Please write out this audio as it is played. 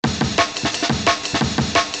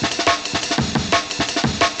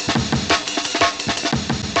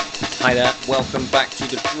Hi there, welcome back to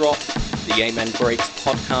The Drop, the Amen Breaks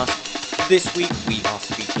podcast. This week we are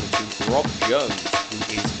speaking to Rob Jones,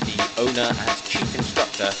 who is the owner and chief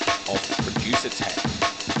instructor of Producertech.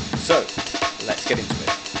 So, let's get into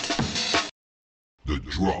it. The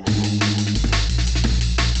Drop.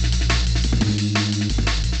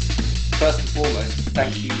 First and foremost,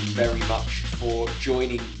 thank you very much for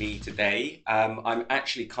joining me today. I'm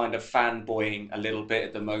actually kind of fanboying a little bit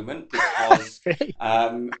at the moment because Really?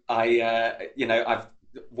 I've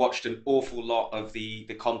watched an awful lot of the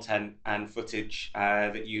content and footage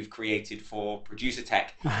that you've created for Producertech,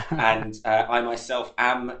 and I myself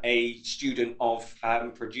am a student of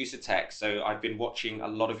Producertech, so I've been watching a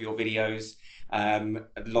lot of your videos, a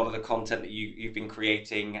lot of the content that you've been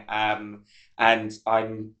creating, and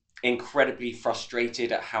I'm incredibly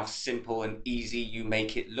frustrated at how simple and easy you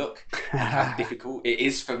make it look and how difficult it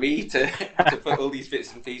is for me to put all these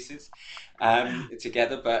bits and pieces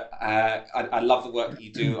together. But I love the work that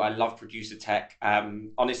you do. I love Producertech.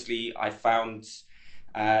 Honestly, I found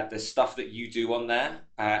the stuff that you do on there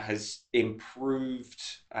has improved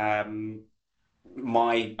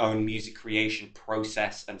my own music creation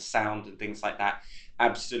process and sound and things like that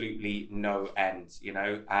absolutely no end,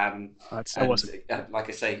 That's and awesome. like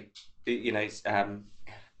I say, it's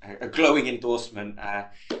a glowing endorsement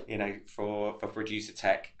for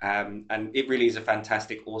Producertech, and it really is a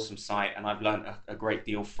fantastic, awesome site, and I've learned a great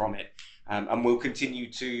deal from it, and we'll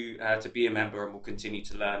continue to be a member, and we'll continue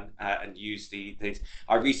to learn and use these.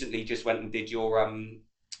 I recently just went and did your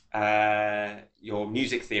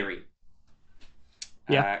music theory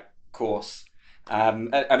course. I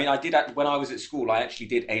mean, I did when I was at school. I actually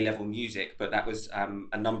did A-level music, but that was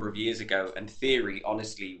a number of years ago. And theory,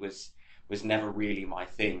 honestly, was never really my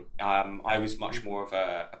thing. I was much more of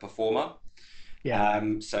a performer.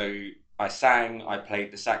 So I sang, I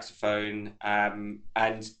played the saxophone, and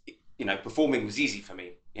performing was easy for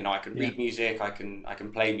me. I can read music, I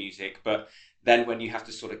can play music, but then when you have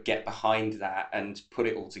to sort of get behind that and put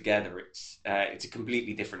it all together, it's a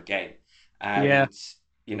completely different game. And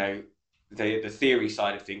the theory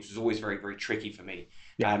side of things was always very, very tricky for me.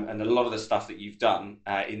 And a lot of the stuff that you've done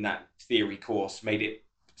in that theory course made it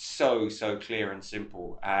so clear and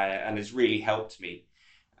simple, and has really helped me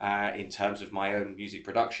in terms of my own music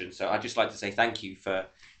production. So I'd just like to say thank you for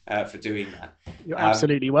doing that. You're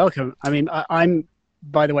absolutely welcome. I mean, I'm,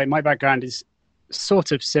 by the way, my background is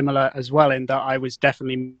sort of similar as well, in that I was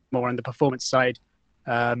definitely more on the performance side,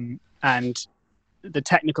 and the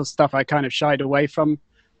technical stuff I kind of shied away from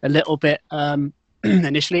a little bit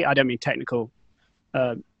initially. I don't mean technical,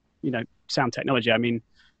 sound technology. I mean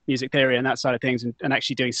music theory and that side of things, and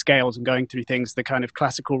actually doing scales and going through things the kind of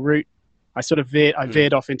classical route. I sort of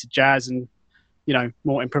veered off into jazz and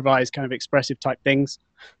more improvised, kind of expressive type things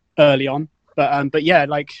early on. But yeah,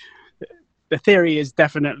 like the theory is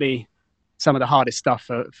definitely some of the hardest stuff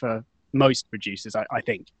for most producers, I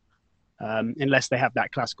think, unless they have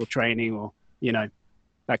that classical training or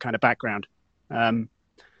that kind of background.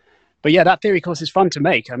 But yeah, that theory course is fun to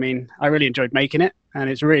make. I mean, I really enjoyed making it, and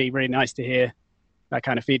it's really, really nice to hear that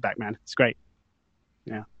kind of feedback, man. It's great.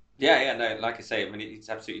 No, like I say, I mean, it's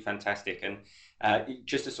absolutely fantastic. And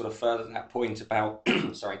just to sort of further that point about,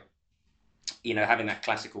 sorry, having that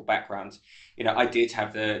classical background, I did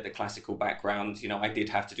have the classical background. I did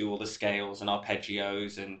have to do all the scales and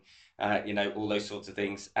arpeggios and, all those sorts of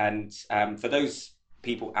things. And for those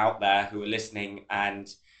people out there who are listening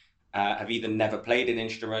and have either never played an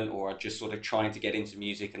instrument or are just sort of trying to get into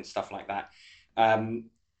music and stuff like that,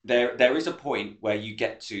 there is a point where you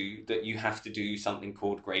get to that you have to do something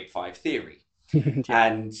called grade 5 theory.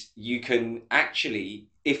 And you can actually,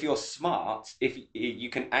 if you're smart, if you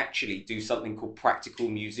can actually do something called practical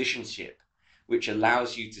musicianship, which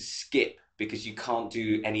allows you to skip, because you can't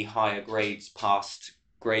do any higher grades past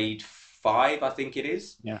grade 5, I think it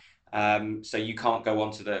is. So you can't go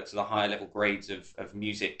on to the higher level grades of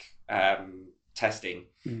music testing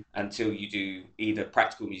until you do either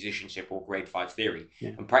practical musicianship or grade 5 theory.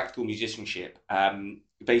 And practical musicianship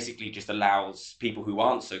basically just allows people who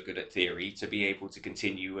aren't so good at theory to be able to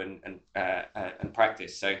continue and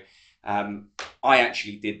practice. So I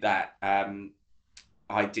actually did that.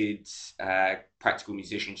 I did practical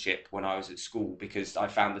musicianship when I was at school because I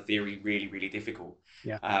found the theory really, really difficult.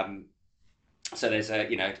 So there's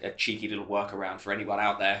a cheeky little workaround for anyone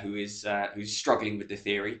out there who's struggling with the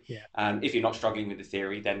theory. If you're not struggling with the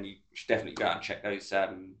theory, then you should definitely go out and check those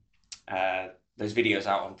videos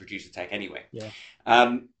out on Producertech anyway.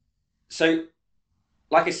 So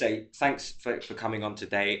like I say, thanks for coming on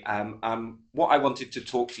today. What I wanted to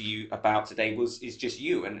talk to you about today is just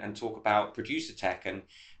you and talk about Producer Tech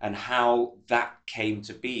and how that came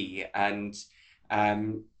to be and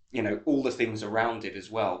all the things around it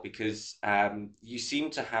as well because you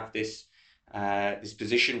seem to have this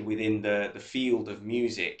position within the field of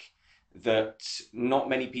music that not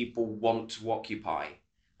many people want to occupy.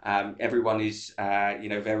 Everyone is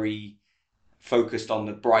very focused on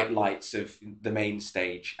the bright lights of the main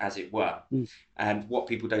stage, as it were. Mm. And what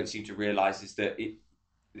people don't seem to realize is that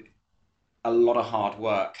a lot of hard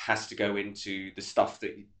work has to go into the stuff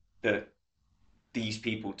that these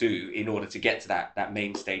people do in order to get to that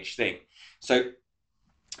main stage thing. So,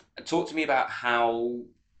 talk to me about how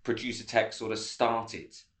Producer Tech sort of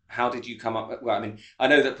started. How did you come up? Well, I mean, I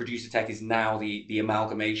know that Producer Tech is now the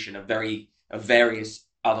amalgamation of various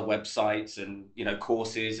other websites and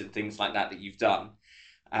courses and things like that you've done.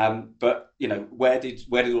 But where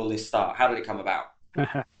did all this start? How did it come about?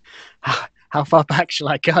 How far back shall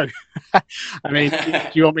I go? I mean,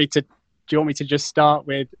 do you want me to just start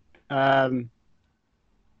with sort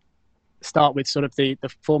of the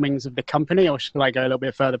formings of the company, or should I go a little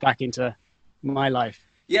bit further back into my life?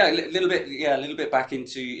 Yeah, a little bit. Yeah, a little bit back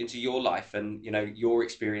into your life and your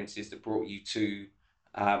experiences that brought you to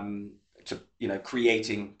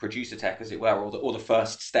creating Producer Tech, as it were, or the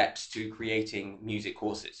first steps to creating music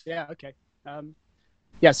courses. Yeah. Okay.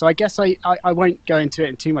 Yeah. So I guess I won't go into it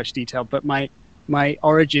in too much detail, but my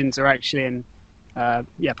origins are actually in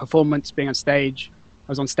performance, being on stage.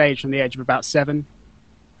 I was on stage from the age of about 7.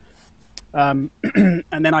 And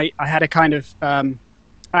then I had a kind of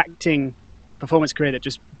acting performance career that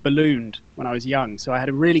just ballooned when I was young. So I had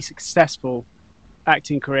a really successful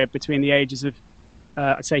acting career between the ages of,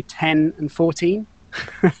 I'd say, 10 and 14.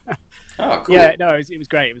 Oh, cool. Yeah, no, it was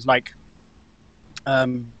great. It was like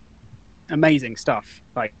amazing stuff.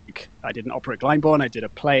 Like I did an opera at Glyndebourne. I did a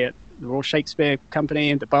play at the Royal Shakespeare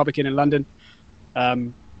Company and the Barbican in London.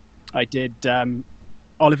 I did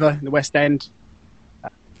Oliver in the West End.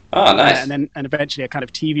 Oh, nice. And eventually a kind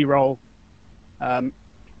of TV role.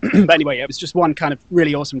 But anyway, it was just one kind of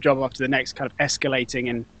really awesome job after the next, kind of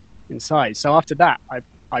escalating in size. So after that,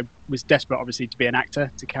 I was desperate, obviously, to be an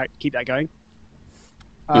actor to keep that going.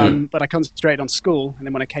 But I concentrated on school, and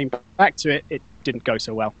then when I came back to it, it didn't go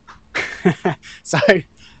so well. so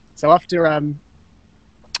after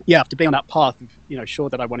after being on that path of sure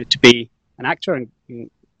that I wanted to be an actor and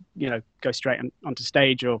go straight onto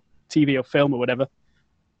stage or TV or film or whatever,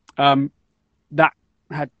 that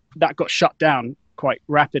got shut down quite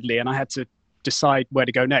rapidly, and I had to decide where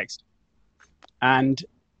to go next. And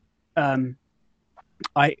because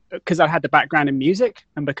I had the background in music,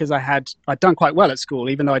 and because I'd done quite well at school,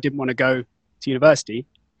 even though I didn't want to go to university,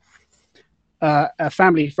 a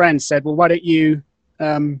family friend said, "Well, why don't you?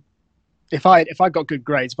 If I got good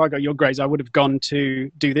grades, if I got your grades, I would have gone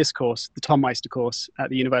to do this course, the Tom Meister course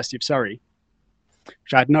at the University of Surrey,"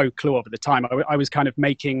 which I had no clue of at the time. I was kind of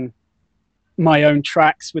making my own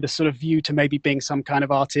tracks with a sort of view to maybe being some kind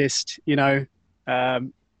of artist, Yeah.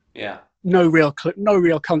 no real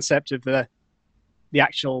concept of the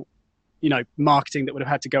actual, marketing that would have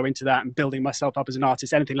had to go into that and building myself up as an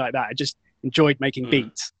artist, anything like that. I just enjoyed making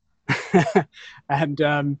beats. And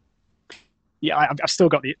I've still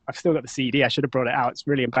got the CD. I should have brought it out. It's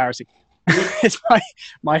really embarrassing. It's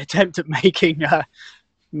my attempt at making a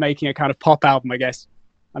kind of pop album, I guess.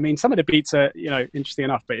 I mean, some of the beats are, interesting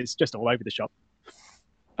enough, but it's just all over the shop.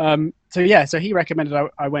 So he recommended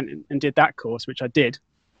I went and did that course, which I did.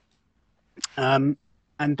 And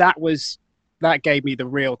that gave me the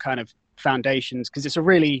real kind of foundations, because it's a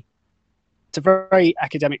very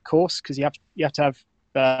academic course, because you have to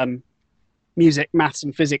have music, maths,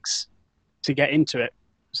 and physics to get into it.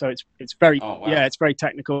 So it's very it's very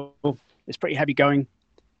technical. It's pretty heavy going.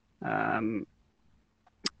 And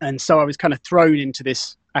so I was kind of thrown into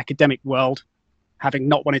this academic world, having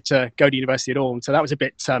not wanted to go to university at all. And so that was a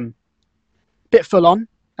bit full on.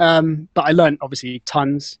 But I learned obviously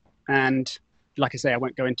tons. And like I say, I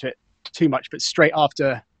won't go into it too much, but straight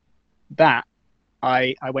after that,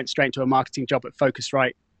 I went straight into a marketing job at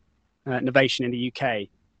Focusrite Innovation in the UK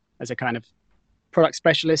as a kind of product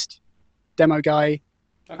specialist, demo guy.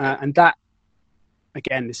 Okay. And that,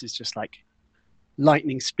 again, this is just like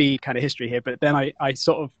lightning speed kind of history here, but then I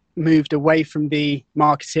sort of moved away from the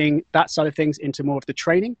marketing, that side of things, into more of the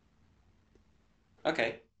training.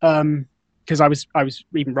 Okay. Because I was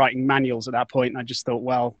even writing manuals at that point, and I just thought,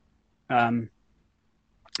 well,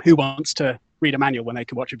 who wants to read a manual when they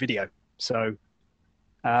can watch a video? So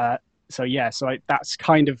that's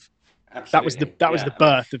kind of Absolutely. that was the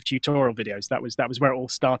birth of tutorial videos. That was where it all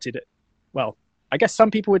started. Well, I guess some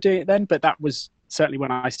people were doing it then, but that was certainly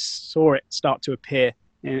when I saw it start to appear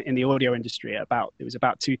in the audio industry. It was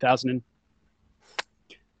about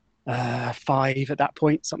 2005 at that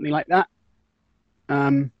point, something like that.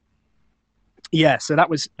 Yeah, so that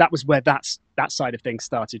was where that side of things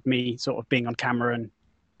started. Me sort of being on camera and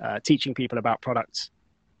teaching people about products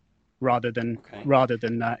rather than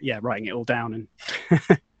Okay. yeah, writing it all down and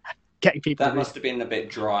getting people to That read. must have been a bit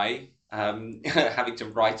dry, having to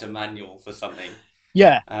write a manual for something.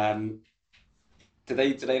 Yeah, Um, do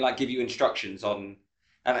they like give you instructions on,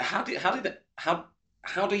 and how do you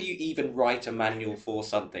even write a manual for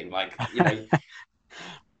something like,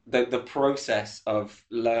 the process of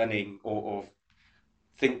learning, or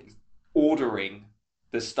think ordering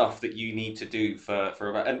the stuff that you need to do for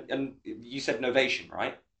about, and you said Novation,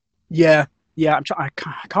 right? yeah, yeah. I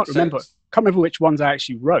can't So remember. Can't remember which ones I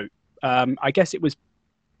actually wrote. I guess it was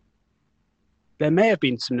there may have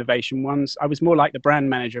been some Novation ones. I was more like the brand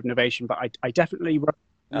manager of Novation, but I definitely wrote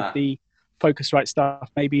of ah the Focusrite stuff.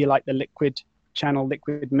 Maybe like the Liquid channel,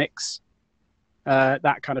 Liquid mix,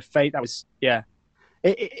 that kind of fate. That was yeah.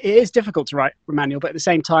 It is difficult to write a manual, but at the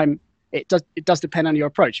same time, it does depend on your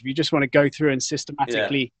approach. If you just want to go through and yeah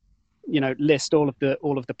systematically, list all of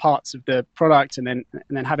the parts of the product and then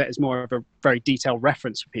have it as more of a very detailed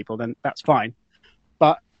reference for people, then that's fine.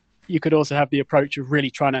 But you could also have the approach of really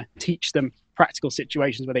trying to teach them practical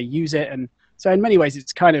situations where they use it. And so in many ways,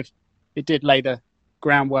 it did lay the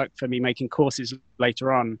groundwork for me making courses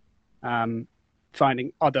later on,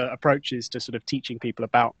 finding other approaches to sort of teaching people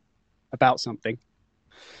about something.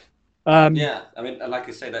 Um, yeah. I mean, like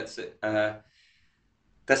I say, that's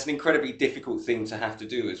an incredibly difficult thing to have to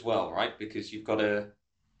do as well, right? Because you've got to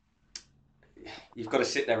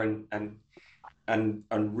sit there and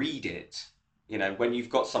read it. When you've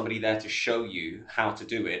got somebody there to show you how to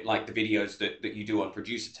do it, like the videos that you do on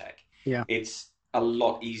Producertech, yeah, it's a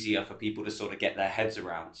lot easier for people to sort of get their heads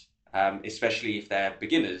around, especially if they're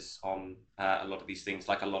beginners on a lot of these things,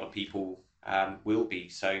 like a lot of people will be.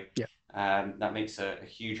 So yeah. that makes a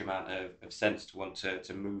huge amount of sense to want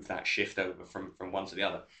to move that shift over from one to the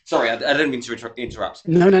other. Sorry, I don't mean to interrupt.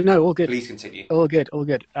 No, no, no. All good. Please continue. All good. All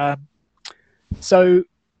good. So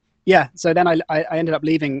yeah, so then I ended up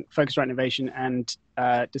leaving Focusrite Innovation and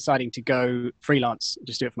deciding to go freelance,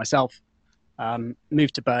 just do it for myself.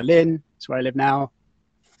 Moved to Berlin, that's where I live now,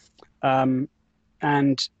 and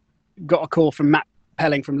got a call from Matt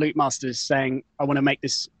Pelling from Loop Masters saying, I want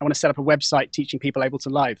to set up a website teaching people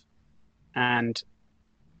Ableton Live. And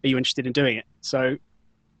are you interested in doing it? So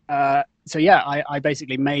yeah, I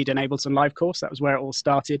basically made an Ableton Live course. That was where it all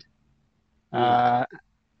started. Mm.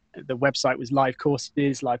 The website was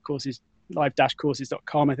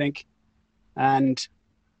live-courses.com, I think. And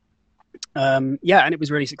yeah, and it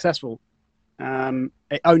was really successful.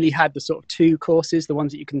 It only had the sort of two courses, the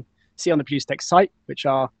ones that you can see on the Producertech site, which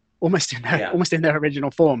are almost Yeah. in their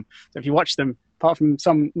original form. So if you watch them, apart from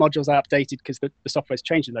some modules I updated because the software's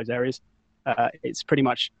changed in those areas, it's pretty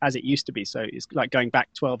much as it used to be. So it's like going back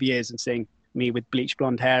 12 years and seeing me with bleach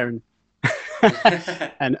blonde hair and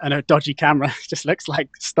and a dodgy camera. It just looks like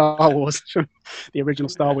Star Wars from the original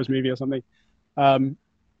Star Wars movie or something.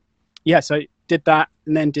 Yeah, so did that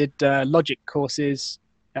and then did Logic courses,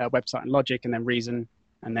 website and Logic, and then Reason,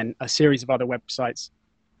 and then a series of other websites,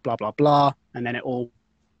 blah, blah, blah. And then it all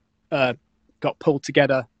got pulled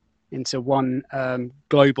together into one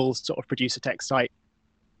global sort of Producertech site,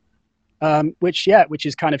 which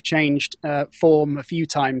has kind of changed form a few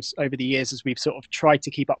times over the years as we've sort of tried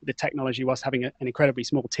to keep up with the technology whilst having an incredibly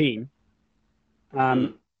small team.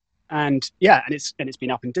 Mm. And yeah, and it's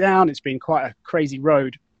been up and down. It's been quite a crazy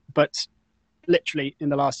road, but literally in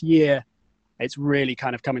the last year, it's really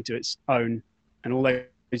kind of come into its own, and all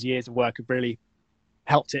those years of work have really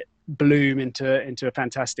helped it bloom into a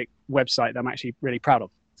fantastic website that I'm actually really proud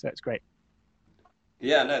of. So it's great.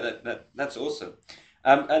 Yeah, no, that's awesome.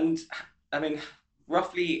 And I mean,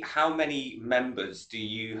 roughly how many members do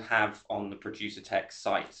you have on the Producer Tech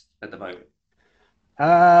site at the moment?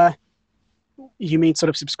 Uh, you mean sort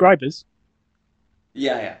of subscribers?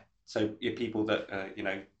 Yeah, yeah. So you're people that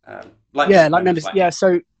like Yeah, me, like members members. like Yeah,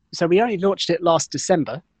 me. so we only launched it last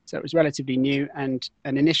December, so it was relatively new, and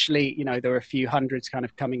initially, there were a few hundreds kind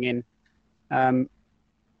of coming in, um,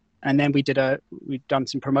 and then we'd done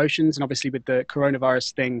some promotions, and obviously with the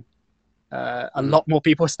coronavirus thing, a Mm. lot more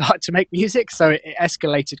people started to make music, so it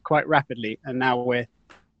escalated quite rapidly, and now we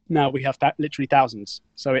have that literally thousands.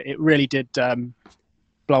 So it really did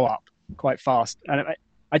blow up quite fast, and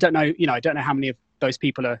I don't know, I don't know how many of those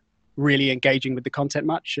people are really engaging with the content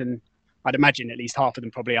much, and I'd imagine at least half of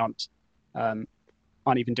them probably aren't. Um,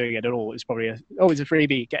 aren't even doing it at all. It's probably always a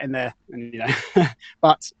freebie, get in there, and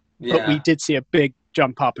but we Yeah. did see a big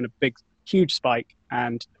jump up and a huge spike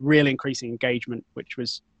and real increasing engagement, which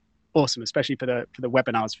was awesome, especially for the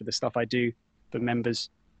webinars, for the stuff I do for members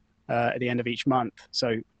at the end of each month.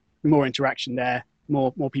 So more interaction there,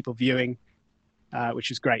 more people viewing,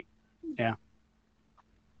 which is great. Yeah.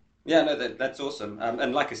 Yeah, no, that's awesome.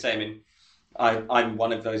 And like I say, I mean, I'm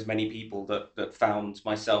one of those many people that found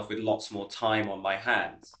myself with lots more time on my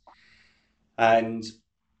hands. And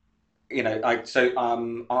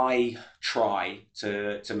I try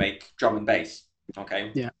to make drum and bass.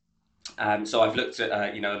 Okay. Yeah. So I've looked at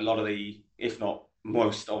a lot of the, if not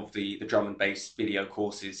most of the drum and bass video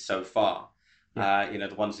courses so far. Yeah.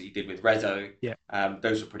 The ones that you did with Rezo, Yeah.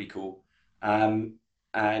 those were pretty cool. And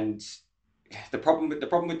the problem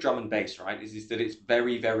with drum and bass, right, is that it's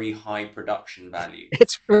very, very high production value.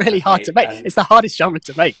 It's really hard to Okay, make. and It's the hardest genre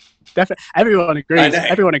to make. Definitely, everyone I agrees. know.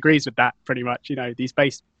 Everyone agrees with that, pretty much. These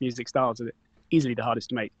bass music styles are easily the hardest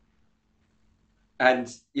to make.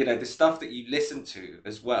 And the stuff that you listen to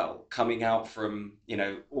as well, coming out from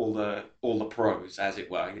all the pros, as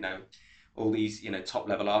it were, all these top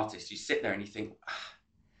level artists, you sit there and you think,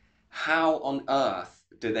 how on earth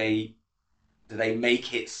do they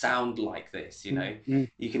make it sound like this? Mm-hmm.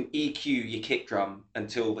 You can EQ your kick drum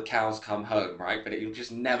until the cows come home, right? But it'll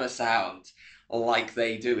just never sound like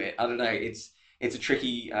they do it. I don't know. It's a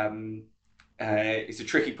tricky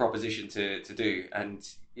proposition to do, and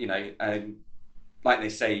like they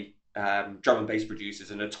say, drum and bass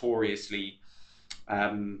producers are notoriously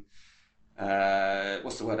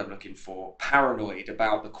what's the word I'm looking for? Paranoid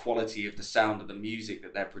about the quality of the sound of the music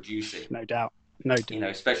that they're producing. No doubt. No doubt.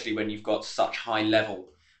 Especially when you've got such high level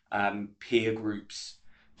peer groups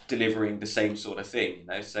delivering the same sort of thing.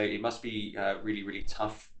 So it must be really, really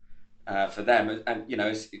tough for them. And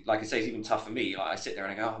like I say, it's even tough for me. Like I sit there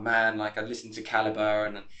and I go, oh man, like I listen to Caliber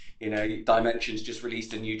and Dimensions just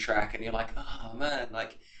released a new track, and you're like, oh man,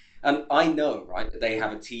 like. And I know, right, that they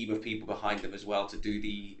have a team of people behind them as well to do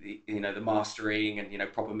the mastering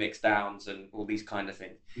and proper mix downs and all these kind of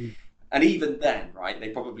things. Mm. And even then, right, they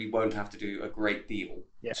probably won't have to do a great deal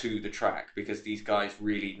Yeah. to the track because these guys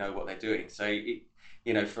really know what they're doing. So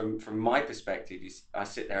from my perspective, I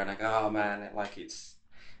sit there and I go, oh man, like it's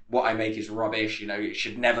what I make is rubbish. It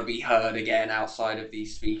should never be heard again outside of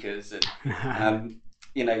these speakers. And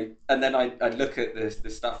and then I look at the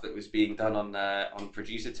stuff that was being done on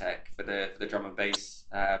Producertech for the drum and bass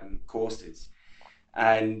courses,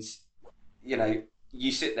 and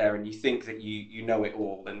you sit there and you think that you know it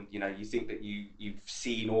all, and you think that you've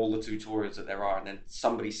seen all the tutorials that there are, and then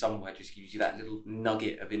somebody somewhere just gives you that little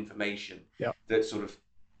nugget of information Yeah. that sort of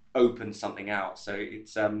opens something out. So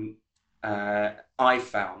it's I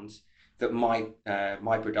found that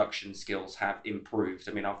my production skills have improved.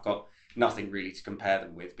 I mean, I've got nothing really to compare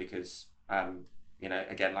them with because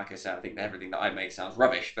again, like I said, I think everything that I make sounds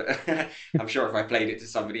rubbish, but I'm sure if I played it to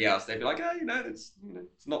somebody else, they'd be like, oh, it's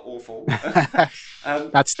not awful.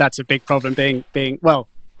 That's a big problem. Being well,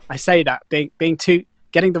 I say that being too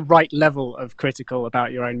getting the right level of critical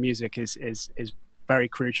about your own music is very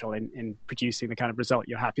crucial in producing the kind of result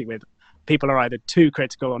you're happy with. People are either too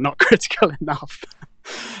critical or not critical enough,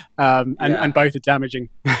 and both are damaging.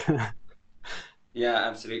 Yeah,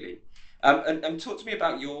 absolutely. And talk to me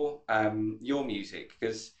about your music,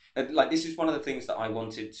 because like this is one of the things that I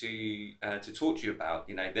wanted to talk to you about.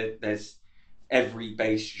 There's every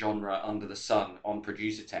bass genre under the sun on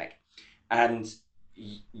Producertech, and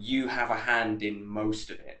you have a hand in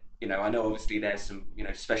most of it. I know obviously there's some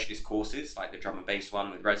specialist courses like the drum and bass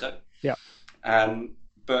one with Rezo, Yeah.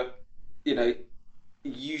 but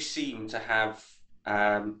you seem to have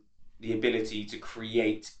the ability to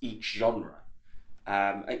create each genre.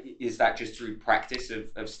 Is that just through practice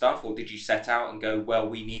of stuff, or did you set out and go, well,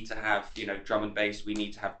 we need to have drum and bass, we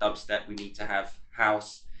need to have dubstep, we need to have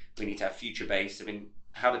house, we need to have future bass? I mean,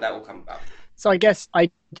 how did that all come about? So I guess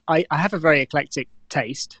I have a very eclectic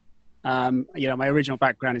taste. My original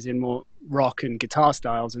background is in more rock and guitar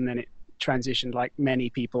styles, and then it transitioned, like many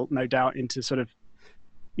people, no doubt, into sort of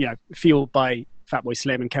fueled by Fatboy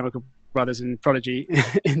Slim and Chemical Brothers and Prodigy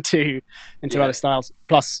into other styles,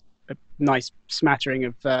 plus a nice smattering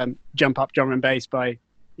of jump up drum and bass by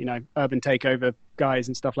urban takeover guys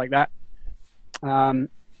and stuff like that.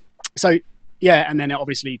 So yeah, and then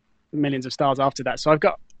obviously millions of styles after that. So I've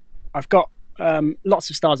got lots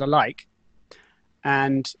of styles I like,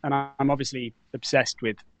 and I'm obviously obsessed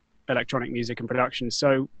with electronic music and production.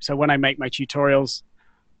 So when I make my tutorials,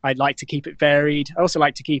 I'd like to keep it varied. I also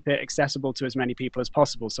like to keep it accessible to as many people as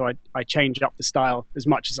possible. So I change up the style as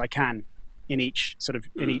much as I can in each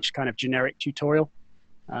kind of generic tutorial.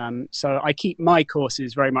 So I keep my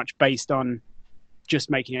courses very much based on just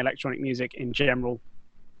making electronic music in general.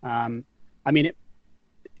 Um, I mean,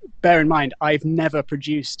 bear in mind, I've never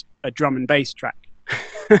produced a drum and bass track.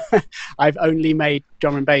 I've only made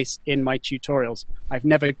drum and bass in my tutorials. I've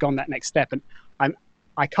never gone that next step, and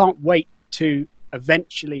I can't wait to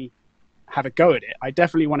eventually have a go at it. I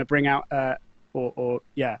definitely want to bring out or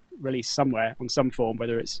yeah, release somewhere on some form,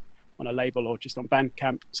 whether it's on a label or just on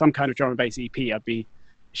Bandcamp, some kind of drum and bass EP. I'd be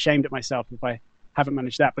ashamed at myself if I haven't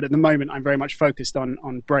managed that. But at the moment, I'm very much focused on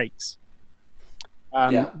breaks,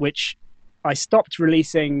 Yeah. which I stopped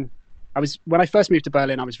releasing. I was when I first moved to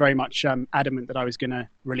Berlin. I was very much adamant that I was going to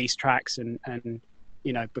release tracks and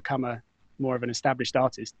become a more of an established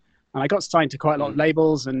artist. And I got signed to quite a lot of Mm.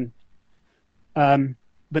 labels, and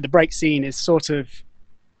but the break scene is sort of,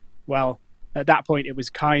 well, at that point it was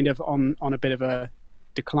kind of on a bit of a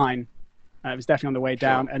decline. It was definitely on the way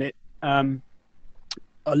down, Sure. and it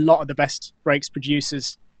a lot of the best breaks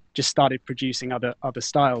producers just started producing other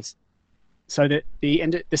styles, so that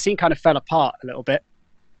the scene kind of fell apart a little bit.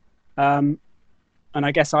 Um, and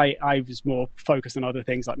I guess I was more focused on other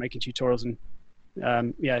things like making tutorials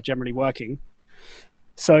and yeah, generally working.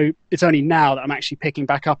 So it's only now that I'm actually picking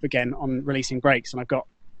back up again on releasing breaks, and I've got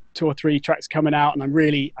 2 or 3 tracks coming out, and I'm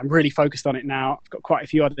really focused on it now. I've got quite a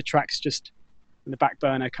few other tracks just in the back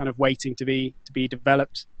burner, kind of waiting to be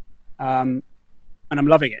developed, and I'm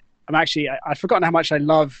loving it. I'd forgotten how much I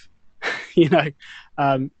love, you know,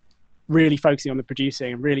 um, really focusing on the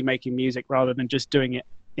producing and really making music rather than just doing it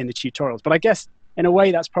in the tutorials. But I guess in a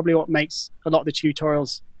way that's probably what makes a lot of the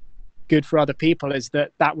tutorials good for other people, is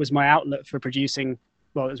that that was my outlet for producing.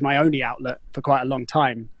 Well, it was my only outlet for quite a long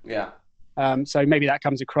time. Yeah. So maybe that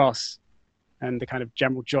comes across, and the kind of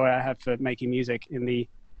general joy I have for making music in the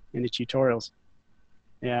tutorials.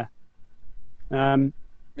 Yeah. Um,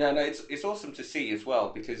 Yeah, no, it's awesome to see as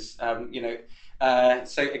well because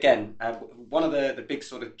so again, one of the big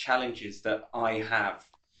sort of challenges that I have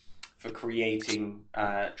for creating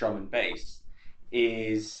drum and bass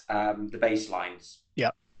is the bass lines.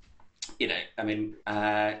 yeah. I mean,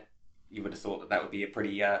 you would have thought that that would be a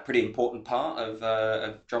pretty important part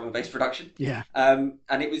of drum and bass production. Yeah. And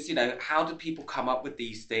it was, how did people come up with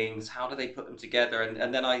these things? How do they put them together?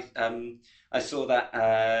 And then I saw that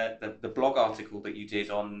the blog article that you did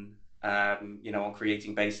on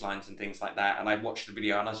creating bass lines and things like that. And I watched the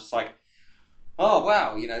video and I was just like, oh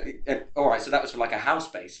wow, all right. So that was for like a house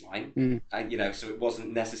bass line, Mm, so it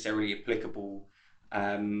wasn't necessarily applicable.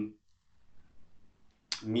 Um,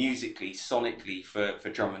 Musically, sonically for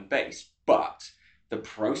drum and bass, but the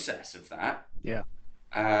process of that, yeah.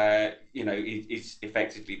 is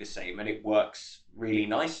effectively the same, and it works really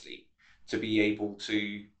nicely to be able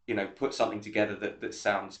to, put something together that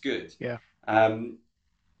sounds good. Yeah. Um,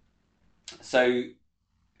 so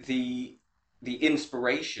the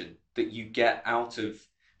inspiration that you get out of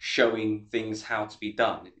showing things how to be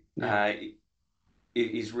done Yeah. uh,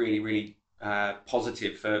 is really, really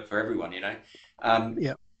positive for everyone. Um,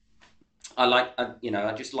 Yeah.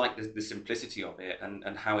 I just like the simplicity of it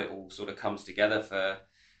and how it all sort of comes together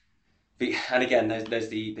and again, there's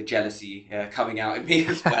the jealousy coming out in me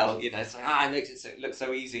as well. So it makes it look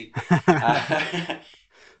so easy. Uh,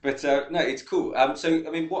 but no, it's cool. So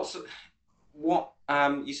I mean, what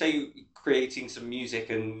you say you creating some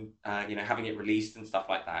music and having it released and stuff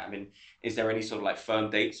like that. I mean, is there any sort of like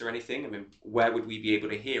firm dates or anything? I mean, where would we be able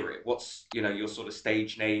to hear it? What's your sort of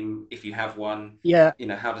stage name if you have one? Yeah.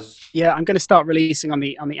 How does Yeah. I'm going to start releasing on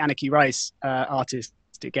the Anarchy Rice artist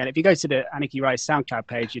again. If you go to the Anarchy Rice SoundCloud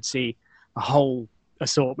page, you'd see a whole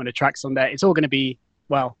assortment of tracks on there. It's all going to be,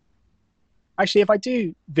 well, actually, if I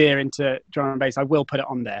do veer into drum and bass, I will put it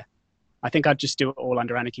on there. I think I'd just do it all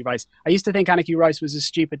under Anarchy Rice. I used to think Anarchy Rice was a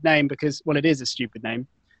stupid name because, well, it is a stupid name.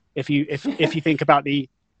 If you think about the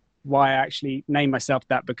why I actually named myself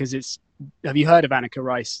that, because it's. Have you heard of Anarchy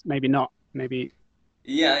Rice? Maybe not. Maybe.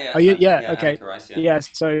 Yeah, Oh, you? Yeah. yeah, Okay. Annika Rice, yeah. Yeah.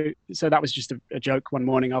 So that was just a joke one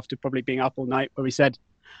morning after probably being up all night, where we said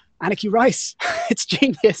Anarchy Rice. It's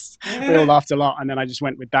genius. We all laughed a lot, and then I just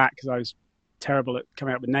went with that because I was terrible at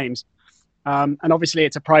coming up with names. And obviously,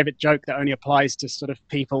 it's a private joke that only applies to sort of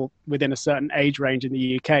people within a certain age range in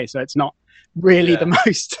the UK. So it's not really the Yeah.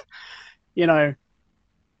 most,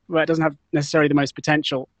 well, it doesn't have necessarily the most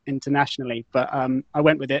potential internationally. But I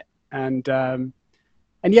went with it, and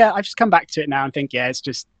yeah, I've just come back to it now and think, yeah,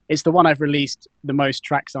 it's the one I've released the most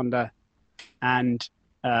tracks under, and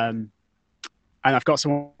I've got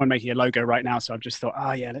someone making a logo right now, so I've just thought,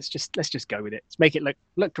 oh yeah, let's just go with it. Let's make it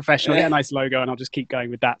look professional, get a nice logo, and I'll just keep going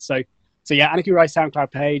with that. So yeah, Anarchy Rice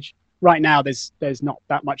SoundCloud page. Right now, there's not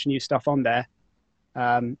that much new stuff on there,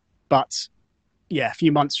 but yeah, a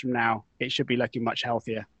few months from now, it should be looking much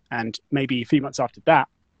healthier. And maybe a few months after that,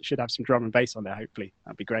 it should have some drum and bass on there, hopefully.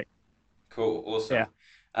 That'd be great. Cool, Yeah. awesome.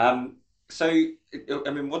 Um, so, I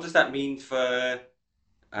mean, what does that mean for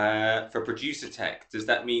producer tech? Does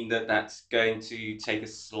that mean that that's going to take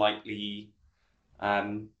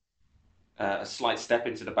um, a slight step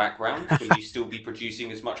into the background? Will you still be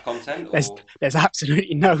producing as much content, there's or? there's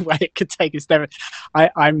absolutely no way it could take us there.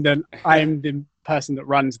 I'm the person that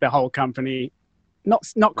runs the whole company, not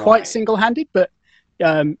quite Right. single-handed, but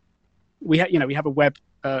um, we have a web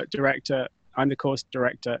director. I'm the course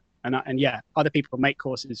director, and yeah, other people make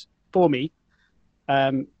courses for me.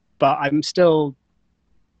 Um, but I'm still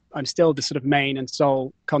the sort of main and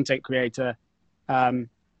sole content creator. Um,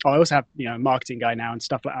 I also have a marketing guy now and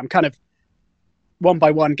stuff like that. I'm kind of one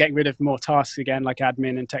by one getting rid of more tasks again, like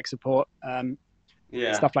admin and tech support,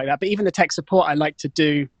 Yeah. stuff like that. But even the tech support, I like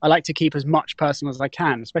to keep as much personal as I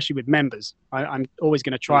can, especially with members. I'm always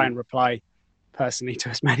going to try and Mm. reply personally to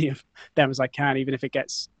as many of them as I can, even if it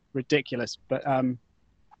gets ridiculous. But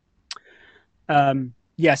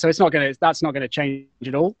yeah, so that's not gonna change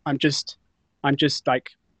at all. I'm just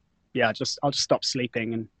like, yeah, I'll just stop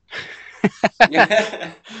sleeping and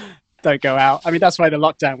Yeah. don't go out. I mean, that's why the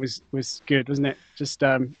lockdown was good, wasn't it? Just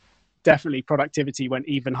definitely productivity went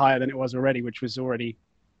even higher than it was already, which was already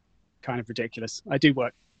kind of ridiculous. I do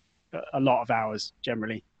work a lot of hours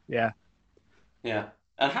generally. Yeah, Yeah.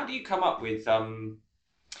 And how do you come up with I mean,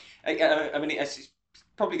 it's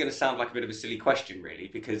probably going to sound like a bit of a silly question, really,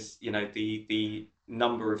 because the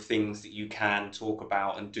number of things that you can talk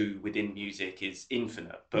about and do within music is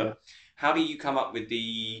infinite. yeah, But how do you come up with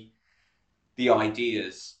the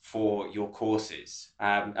ideas for your courses?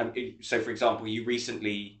 So, for example, you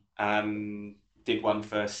recently did one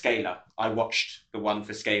for Scalar. I watched the one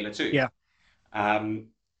for Scalar too, yeah, um,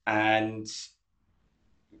 and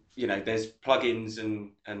there's plugins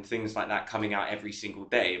and things like that coming out every single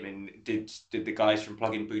day. I mean, did the guys from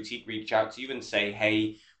Plugin Boutique reach out to you and say,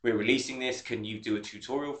 "Hey, we're releasing this. Can you do a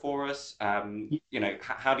tutorial for us?" How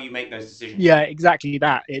do you make those decisions? yeah. Exactly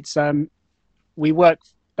that. It's we work.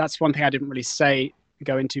 That's one thing I didn't really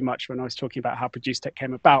go into much when I was talking about how Producertech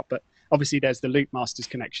came about. But obviously, there's the Loop Masters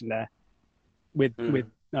connection there with Mm.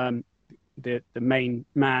 um, the main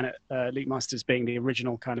man at Loop Masters being the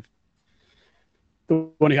original kind of the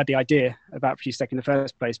one who had the idea about Producertech in the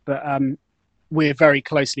first place. But we're very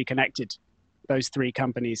closely connected, those three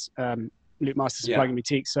companies, Loop Masters and Yeah, Plugin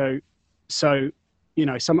Boutique. So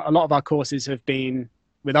a lot of our courses have been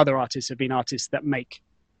with other artists have been artists that make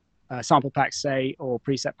sample packs, say, or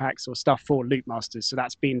preset packs or stuff for Loop Masters. So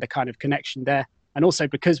that's been the kind of connection there. And also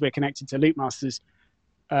because we're connected to Loop Masters,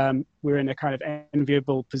 we're in a kind of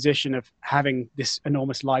enviable position of having this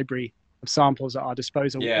enormous library of samples at our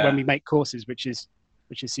disposal when yeah, we make courses, which is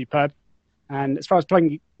superb. And as far as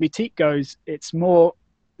Plugin Boutique goes, it's more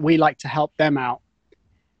we like to help them out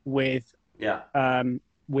with yeah,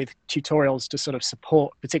 with tutorials to sort of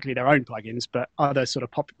support particularly their own plugins, but other sort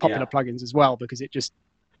of popular yeah, plugins as well, because it just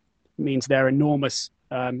means their enormous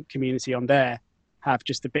community on there have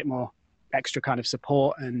just a bit more extra kind of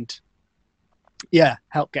support and yeah,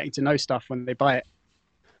 help getting to know stuff when they buy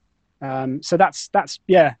it. So that's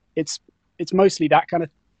yeah, it's mostly that kind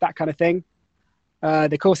of thing.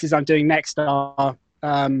 The courses I'm doing next are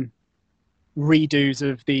redos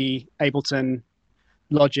of the Ableton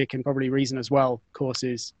Logic and probably Reason as well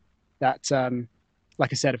courses that,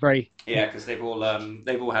 like I said, are very yeah. Because they've all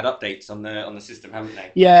had updates on the system, haven't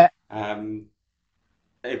they? yeah, Um,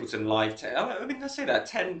 Ableton Live 10. I mean, let's say that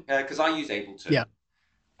 10 because I use yeah,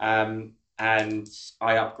 Ableton. And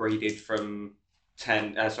I upgraded from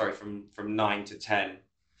 10, from 9 to 10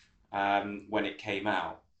 when it came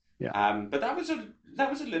out. yeah, But that was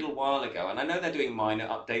a little while ago, and I know they're doing minor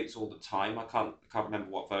updates all the time. I can't remember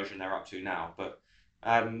what version they're up to now, but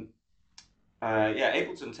um, yeah,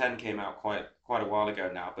 Ableton 10 came out quite a while ago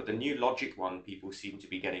now. But the new Logic one, people seem to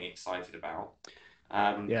be getting excited about.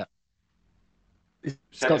 Um, yeah. It's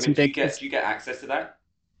so I got mean, some do you big. get do you get access to that?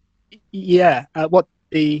 Yeah. What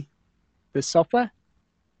the software?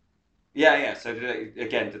 Yeah, yeah. So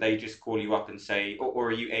do they just call you up and say, or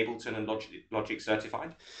are you Ableton and Logic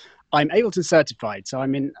certified? I'm Ableton certified, so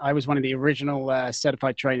I was one of the original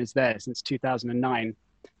certified trainers there since 2009.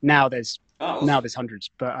 Now there's Oh, now awesome. there's hundreds,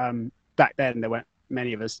 but back then there weren't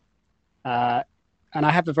many of us. Uh, and I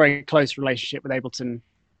have a very close relationship with Ableton.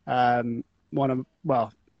 One of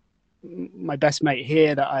well, my best mate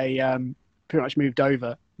here that I pretty much moved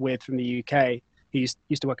over with from the UK. He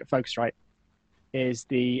used to work at Focusrite. Is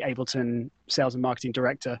the Ableton sales and marketing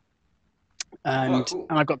director, Oh, and cool.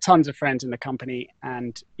 I've got tons of friends in the company,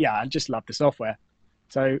 and yeah, I just love the software.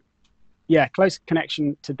 So yeah, close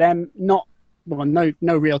connection to them. Not well,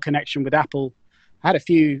 no real connection with Apple. I had a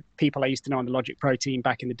few people I used to know on the Logic Pro team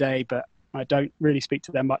back in the day, but I don't really speak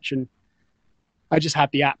to them much, and I just have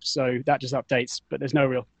the app, so that just updates. But there's no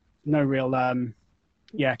real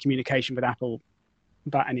yeah communication with Apple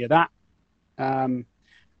about any of that. Um,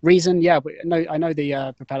 Reason, yeah, no, I know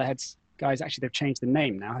the Propeller Heads guys. Actually, they've changed the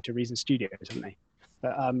name now to Reason Studios, haven't they?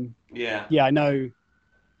 But Yeah. yeah, I know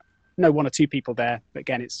one or two people there. But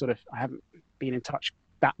again, it's sort of I haven't been in touch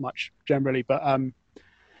that much generally. But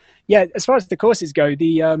yeah, as far as the courses go,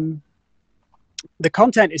 the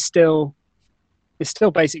content is still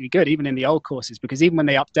basically good, even in the old courses, because even when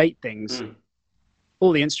they update things, Mm.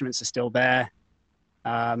 all the instruments are still there.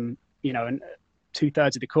 You know, and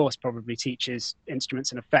two-thirds of the course probably teaches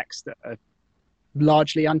instruments and effects that are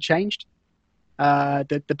largely unchanged.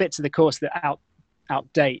 The bits of the course that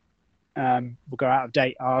outdate will go out of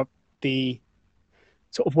date are the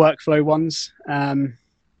sort of workflow ones.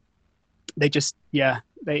 They just yeah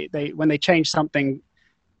they when they change something,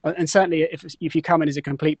 and certainly if you come in as a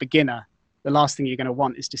complete beginner, the last thing you're going to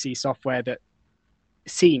want is to see software that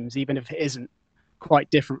seems, even if it isn't, quite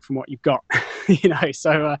different from what you've got. You know,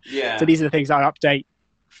 so Yeah. these are the things I update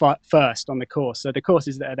first on the course. So the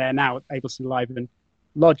courses that are there now, Ableton Live and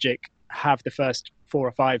Logic, have the first 4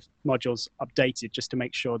 or 5 modules updated just to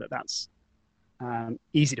make sure that that's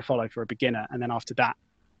easy to follow for a beginner, and then after that,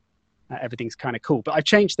 everything's kind of cool. But I've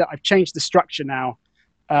changed that. I've changed the structure now,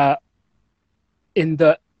 uh, in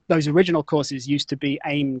that those original courses used to be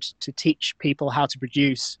aimed to teach people how to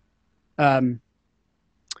produce um,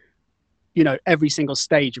 you know, every single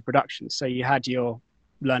stage of production. So you had your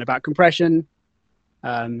learn about compression,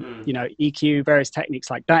 Mm. you know, EQ, various techniques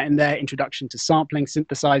like that in there, introduction to sampling,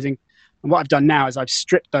 synthesizing. And what I've done now is I've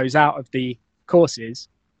stripped those out of the courses,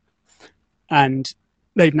 and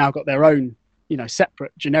they've now got their own, you know,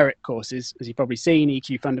 separate generic courses, as you've probably seen,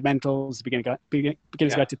 EQ fundamentals, beginner's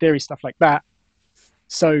Yeah. guide to theory, stuff like that.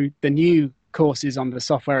 So the new courses on the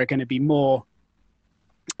software are going to be more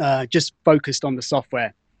just focused on the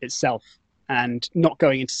software itself and not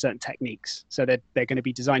going into certain techniques. So they're going to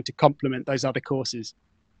be designed to complement those other courses.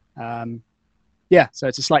 Um, yeah, so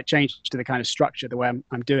it's a slight change to the kind of structure, the way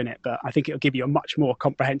I'm doing it, but I think it'll give you a much more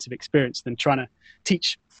comprehensive experience than trying to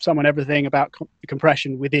teach someone everything about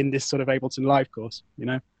compression within this sort of Ableton Live course, you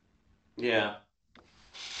know? Yeah.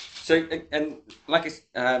 So, and like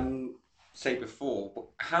I say before,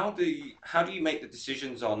 how do you make the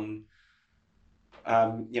decisions on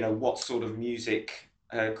what sort of music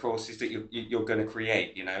courses that you're going to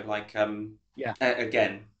create? Like Yeah.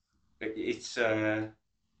 again, it's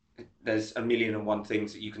there's a million and one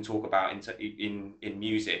things that you can talk about in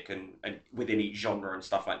music and within each genre and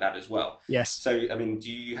stuff like that as well. Yes. So, I mean,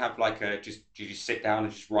 do you have like do you just sit down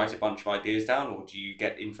and just write a bunch of ideas down, or do you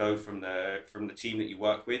get info from the team that you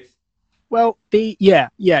work with? Well, yeah,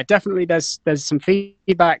 definitely. There's some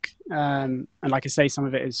feedback, and like I say, some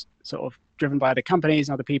of it is sort of driven by other companies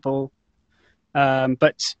and other people.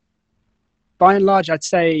 But by and large, I'd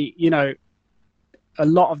say, you know, a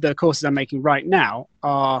lot of the courses I'm making right now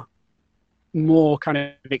are more kind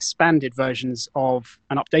of expanded versions of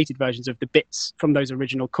and updated versions of the bits from those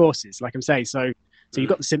original courses. Like I'm saying, so you've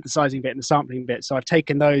got Mm. the synthesizing bit and the sampling bit. So I've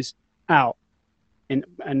taken those out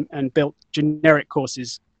and built generic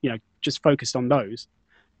courses, you know, just focused on those,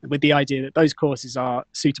 with the idea that those courses are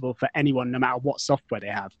suitable for anyone, no matter what software they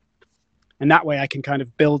have. And that way I can kind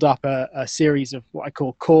of build up a series of what I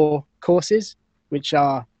call core courses, which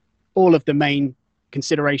are all of the main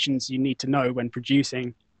considerations you need to know when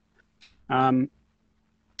producing, um,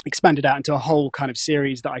 expanded out into a whole kind of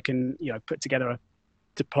series that I can, you know, put together a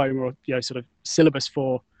diploma or, you know, sort of syllabus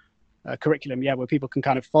for a curriculum, yeah, where people can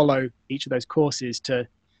kind of follow each of those courses to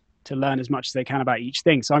learn as much as they can about each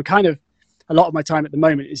thing. So I'm kind of, a lot of my time at the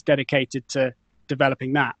moment is dedicated to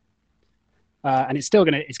developing that. And it's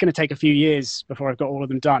gonna take a few years before I've got all of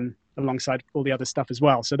them done alongside all the other stuff as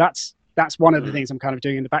well. So that's one of the Mm. things I'm kind of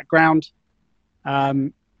doing in the background,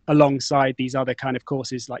 um, alongside these other kind of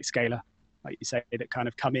courses like Scalar, like you say, that kind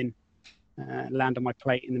of come in, land on my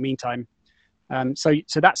plate in the meantime. So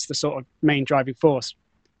that's the sort of main driving force,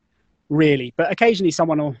 really. But occasionally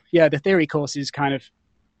someone will, yeah, the theory courses kind of,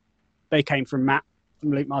 they came from Matt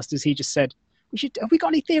from Loop Masters. He just said, have we got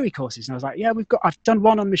any theory courses? And I was like, yeah, I've done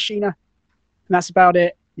one on Machina, and that's about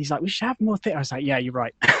it. He's like, we should have more theory. I was like, yeah, you're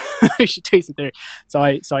right. We should do some theory. So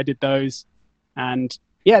I did those, and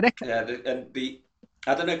yeah, they're Yeah, and the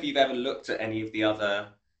I don't know if you've ever looked at any of the other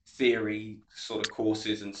theory sort of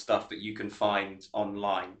courses and stuff that you can find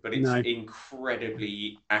online, but it's no,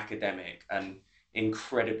 incredibly academic and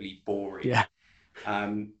incredibly boring. yeah,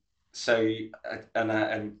 Um, so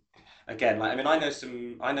and again, like I mean, I know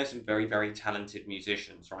some very very talented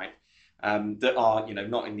musicians, right? That are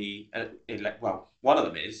not in the well, one of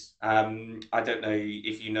them is I don't know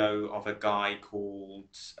if you know of a guy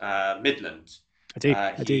called Midland. I do.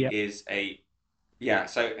 I do. He Yeah. is a yeah,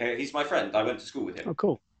 so he's my friend. I went to school with him. Oh,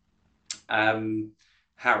 cool. Um,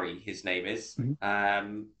 Harry, his name is, Hmm.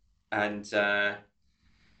 and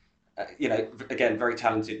again, very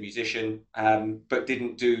talented musician, but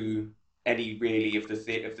didn't do any really of the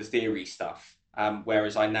theory stuff.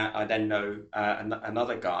 Whereas I then know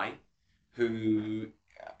another guy who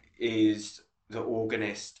is the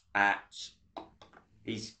organist at.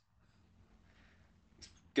 He's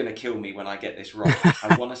gonna kill me when I get this wrong.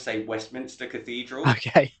 I want to say Westminster Cathedral.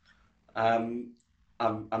 Okay. Um,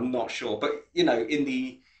 I'm not sure, but in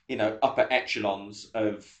the upper echelons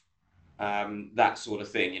of that sort of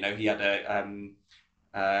thing. He had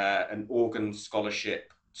an organ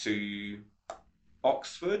scholarship to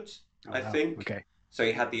Oxford, Oh, I wow. think. Okay. So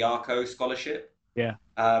he had the Arco scholarship. Yeah.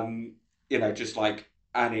 Um, just like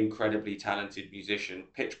an incredibly talented musician,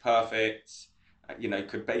 pitch perfect.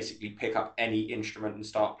 Could basically pick up any instrument and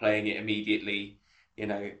start playing it immediately. You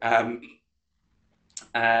know, uh,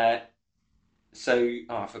 I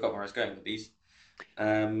forgot where I was going with these.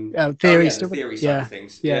 Oh Theory yeah, the stuff. theory side of Yeah.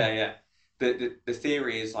 things. Yeah. Yeah, yeah. The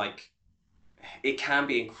theory is like it can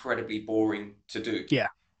be incredibly boring to do, Yeah.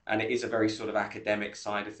 and it is a very sort of academic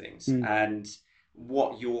side of things. Mm. And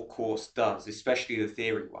what your course does, especially the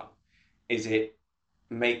theory one, is it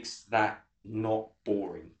makes that not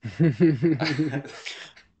boring.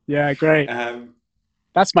 Yeah. Great. um,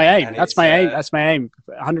 That's my aim. and That's it's my aim. That's my aim.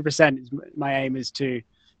 100%. My aim is to,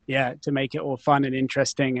 yeah, to make it all fun and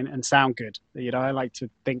interesting and sound good. I like to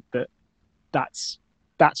think that that's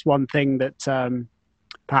that's one thing that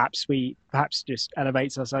perhaps just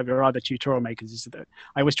elevates us over other tutorial makers. Is that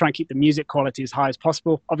I always try and keep the music quality as high as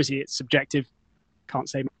possible. Obviously, it's subjective. Can't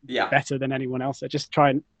say yeah, better than anyone else. I just try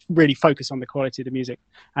and really focus on the quality of the music,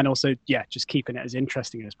 and also, yeah, just keeping it as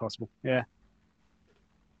interesting as possible. Yeah.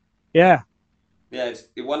 Yeah. yeah, it's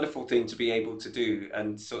a wonderful thing to be able to do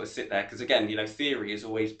and sort of sit there because again, theory has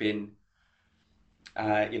always been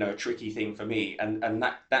a tricky thing for me, and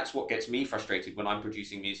that's what gets me frustrated when I'm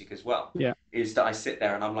producing music as well, Yeah. is that I sit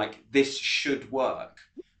there and I'm like, this should work,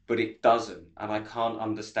 but it doesn't, and I can't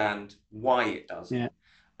understand why it Yeah. doesn't.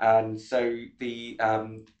 And so the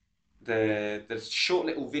short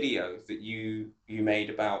little video that you made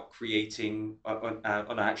about creating,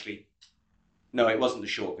 no, actually, no, it wasn't the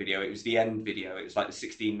short video. It was the end video. It was like the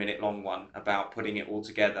 16-minute long one about putting it all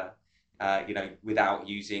together, without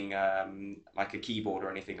using like a keyboard or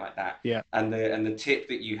anything like that. Yeah. And the tip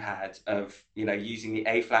that you had of using the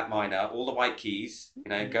A flat minor, all the white keys,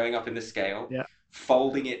 going up in the scale, Yeah.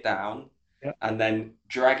 folding it down, Yeah. and then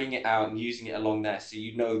dragging it out and using it along there, so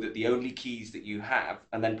you know that the only keys that you have,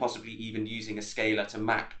 and then possibly even using a scaler to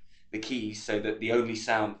map the keys so that the only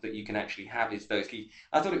sound that you can actually have is those keys.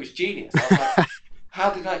 I thought it was genius. I was like, how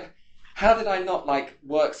did I how did I not like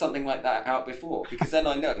work something like that out before? Because then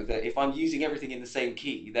I know that if I'm using everything in the same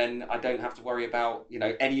key, then I don't have to worry about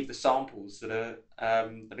any of the samples that are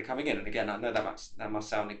coming in. And again, I know that must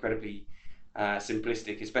sound incredibly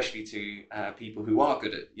simplistic, especially to people who are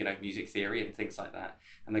good at music theory and things like that.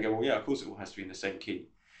 And they go, well, yeah, of course it all has to be in the same key.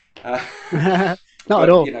 Uh, Not at but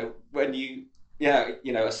all. when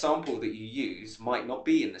a sample that you use might not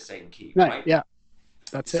be in the same key, No. right? Yeah.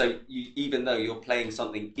 That's it. So even though you're playing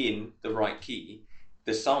something in the right key,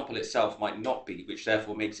 the sample itself might not be, which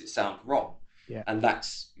therefore makes it sound wrong. Yeah. And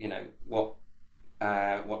that's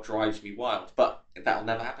what drives me wild. But that'll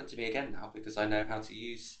never happen to me again now because I know how to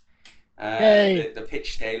use Yay. the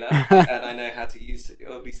pitch scaler and I know how to use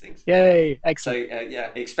all these things. Yay. So Excellent. yeah,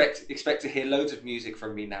 expect to hear loads of music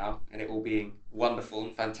from me now, and it will be wonderful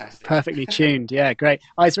and fantastic. Perfectly tuned. Yeah, great.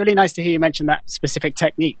 Oh, it's really nice to hear you mention that specific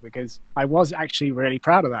technique because I was actually really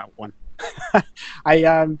proud of that one. Because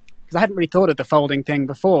I hadn't really thought of the folding thing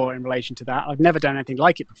before in relation to that. I've never done anything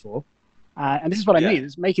like it before, and this is what I Yeah, mean: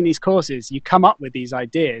 is making these courses. You come up with these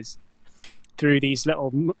ideas through these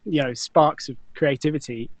little, sparks of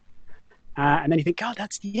creativity, and then you think, "God,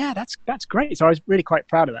 that's great." So I was really quite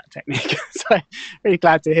proud of that technique. So really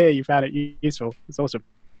glad to hear you found it useful. It's awesome.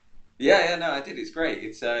 yeah, no, I did. It's great.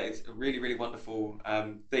 It's a really really wonderful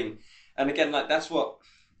thing, and again, like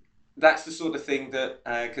that's the sort of thing that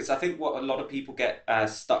because I think what a lot of people get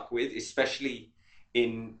stuck with, especially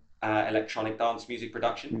in electronic dance music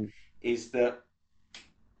production, Mm. is that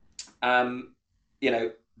um,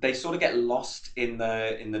 they sort of get lost in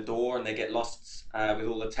the door and they get lost with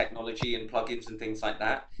all the technology and plugins and things like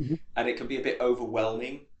that, Mm-hmm. and it can be a bit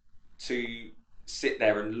overwhelming to sit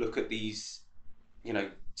there and look at these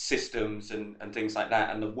systems and things like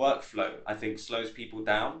that, and the workflow I think slows people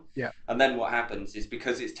down. Yeah. And then what happens is,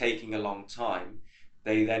 because it's taking a long time,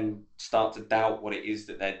 they then start to doubt what it is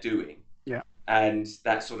that they're doing, Yeah. and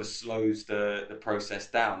that sort of slows the process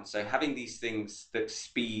down. So having these things that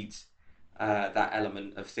speed that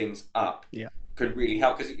element of things up Yeah. could really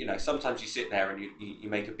help, because sometimes you sit there and you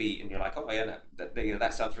make a beat and you're like, oh yeah,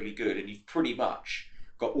 that sounds really good, and you've pretty much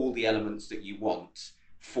got all the elements that you want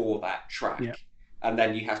for that Yeah. track, and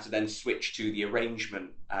then you have to then switch to the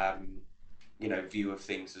arrangement view of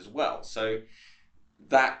things as well. So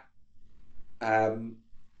that um,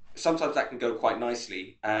 sometimes that can go quite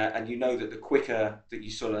nicely, and that the quicker that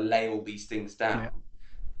you sort of lay all these things down, Yeah.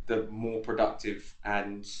 the more productive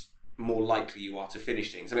and more likely you are to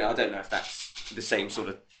finish things. I mean, I don't know if that's the same sort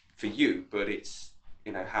of for you, but it's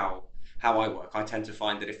how I work. I tend to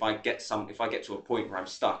find that if I get to a point where I'm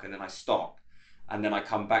stuck and then I stop and then I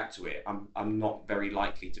come back to it, I'm not very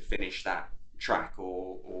likely to finish that track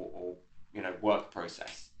or work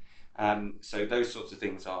process. So those sorts of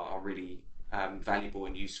things are really valuable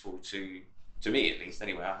and useful to me, at least.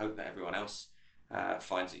 Anyway, I hope that everyone else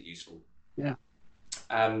finds it useful. Yeah.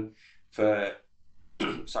 Um, for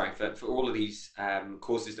for all of these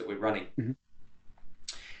courses that we're running,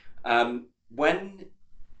 Mm-hmm. when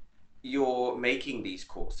you're making these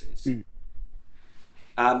courses, Mm.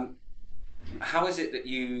 um, how is it that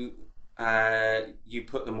you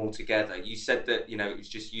put them all together? You said that it's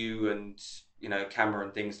just you and camera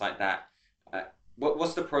and things like that.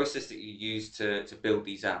 What's the process that you use to build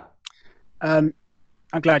these out? I'm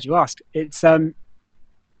glad you asked. It's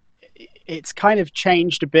kind of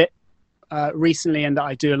changed a bit recently in that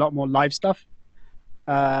I do a lot more live stuff.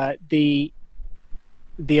 The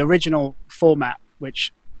original format,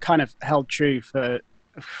 which kind of held true for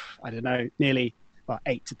I don't know, nearly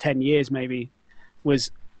 8 to 10 years maybe,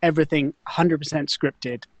 was everything 100%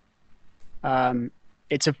 scripted.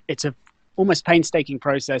 It's a almost painstaking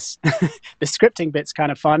process. The scripting bit's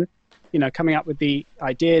kind of fun, coming up with the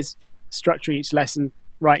ideas, structuring each lesson,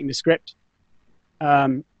 writing the script,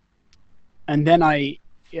 and then I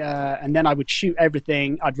would shoot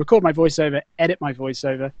everything. I'd record my voiceover, edit my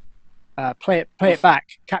voiceover, play it back,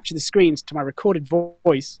 capture the screens to my recorded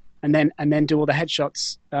voice, and then do all the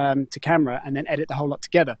headshots to camera, and then edit the whole lot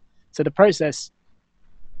together. So the process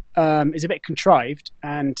is a bit contrived,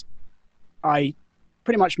 and I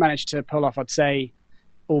pretty much managed to pull off, I'd say,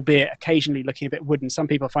 albeit occasionally looking a bit wooden. Some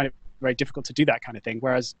people find it very difficult to do that kind of thing,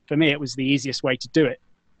 whereas for me, it was the easiest way to do it.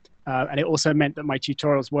 And it also meant that my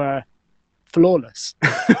tutorials were flawless,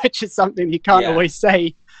 which is something you can't Yeah. always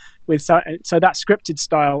say with so that scripted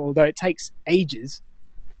style, although it takes ages.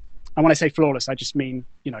 And when I say flawless, I just mean,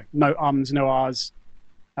 no ums, no ahs,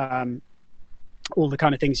 all the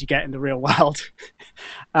kind of things you get in the real world.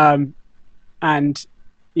 And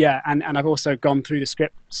yeah, and I've also gone through the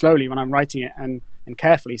script slowly when I'm writing it, and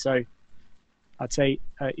carefully. So I'd say,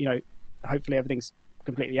 hopefully everything's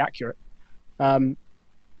completely accurate.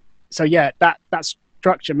 So yeah, that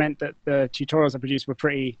structure meant that the tutorials I produced were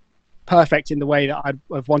pretty perfect in the way that I'd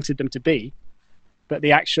have wanted them to be. But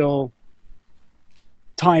the actual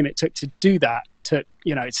time it took to do that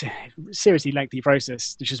it's a seriously lengthy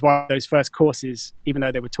process, which is why those first courses, even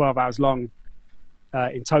though they were 12 hours long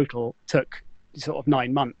in total, took sort of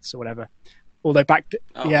 9 months or whatever. Although back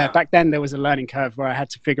then there was a learning curve where I had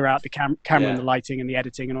to figure out the camera and the lighting and the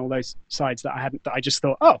editing and all those sides that I just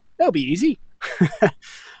thought, oh, that'll be easy.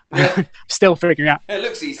 Yeah. Still figuring out. It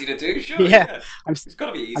looks easy to do, sure. Yeah. It's got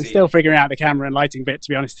to be easy. I'm still figuring out the camera and lighting bit, to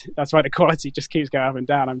be honest. That's why the quality just keeps going up and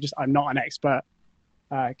down. I'm not an expert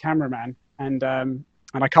cameraman, and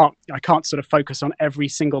I can't sort of focus on every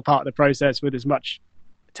single part of the process with as much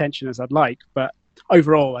attention as I'd like. But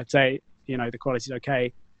overall, I'd say the quality's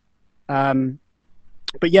okay.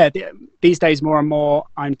 But yeah, these days more and more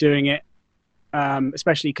I'm doing it,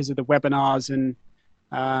 especially because of the webinars and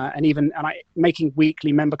making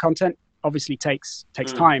weekly member content obviously takes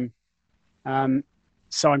time.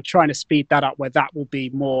 So I'm trying to speed that up where that will be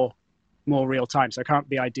more real time. So I come up with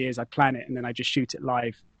the ideas, I plan it, and then I just shoot it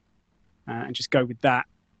live and just go with that.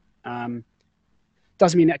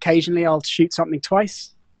 Doesn't mean that occasionally I'll shoot something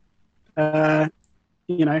twice.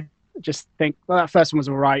 Just think, well, that first one was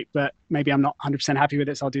all right, but maybe I'm not 100% happy with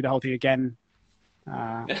it, so I'll do the whole thing again.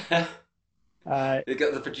 You've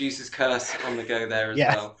got the producer's curse on the go there as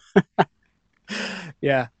well.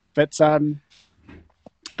 Yeah, but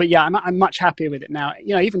yeah, I'm much happier with it now.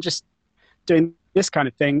 Even just doing this kind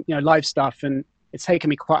of thing, live stuff, and it's taken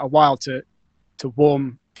me quite a while to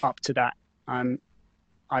warm up to that.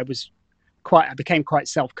 I became quite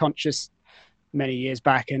self-conscious many years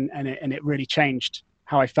back, and it really changed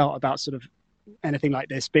how I felt about sort of anything like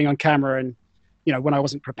this, being on camera, and when I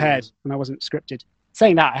wasn't prepared, Mm. when I wasn't scripted.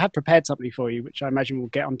 Saying that, I have prepared something for you, which I imagine we'll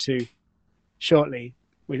get onto shortly.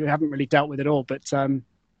 We haven't really dealt with it all, but do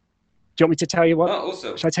you want me to tell you what? Oh,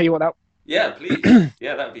 awesome. Should I tell you what Yeah, please. that?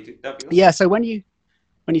 Yeah, that'd be Yeah. awesome. So when you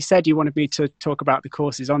said you wanted me to talk about the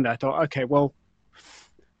courses on there, I thought, okay, well,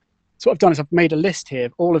 so what I've done is I've made a list here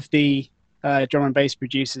of all of the drum and bass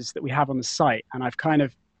producers that we have on the site, and I've kind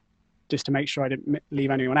of, just to make sure I didn't leave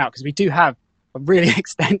anyone out, because we do have a really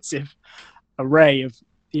extensive array of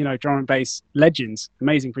drum and bass legends,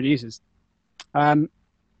 amazing producers. Um,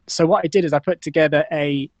 so what I did is I put together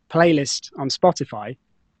a playlist on Spotify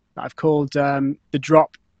that I've called the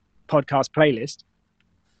Drop Podcast Playlist,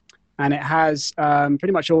 and it has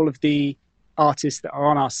pretty much all of the artists that are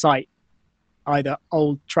on our site, either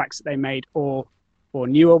old tracks that they made or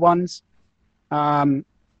newer ones. Um,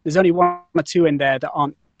 there's only one or two in there that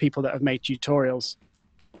aren't people that have made tutorials,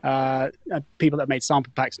 people that have made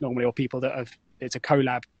sample packs normally, or people that have, it's a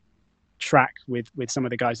collab track with some of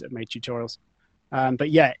the guys that have made tutorials. But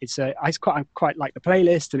yeah, I quite like the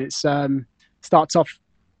playlist, and it's starts off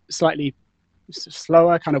slightly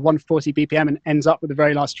slower, kind of 140 BPM, and ends up with the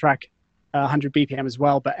very last track 100 BPM as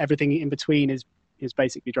well. But everything in between is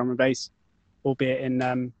basically drum and bass, albeit in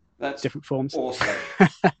That's different forms. awesome.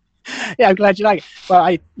 Yeah, I'm glad you like it. Well,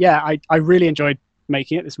 I really enjoyed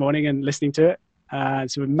making it this morning and listening to it.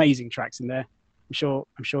 Some amazing tracks in there.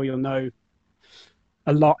 I'm sure you'll know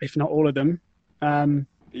a lot, if not all of them. Um,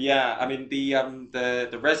 Yeah, I mean the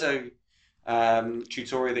Rezo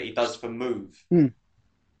tutorial that he does for Move. hmm,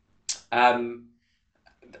 Um,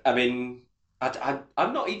 I mean,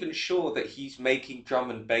 I'm not even sure that he's making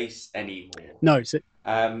drum and bass anymore. no,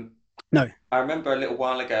 Um, no, I remember a little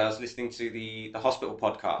while ago I was listening to the Hospital yeah,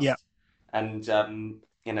 podcast,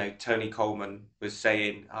 and Tony Coleman was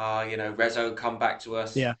saying, Rezo, come back to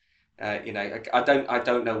us. yeah, I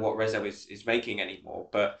don't know what Rezo is making anymore,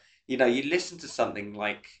 but you listen to something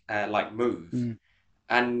like Move, mm,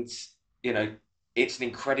 and you know it's an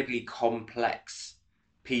incredibly complex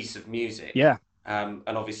piece of music, yeah, and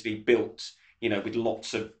obviously built with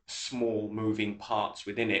lots of small moving parts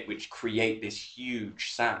within it which create this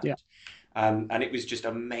huge yeah. sound, and it was just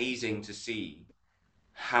amazing to see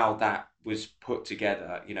how that was put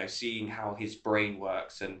together, seeing how his brain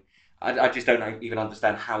works. And I just don't even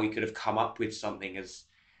understand how he could have come up with something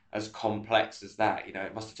as complex as that.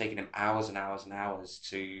 It must have taken him hours and hours and hours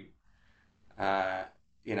to uh,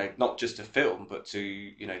 not just to film, but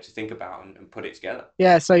to think about and put it together.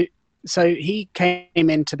 Yeah, so he came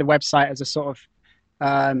into the website as a sort of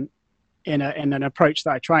um, in an approach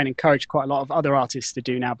that I try and encourage quite a lot of other artists to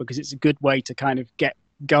do now, because it's a good way to kind of get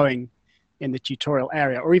going in the tutorial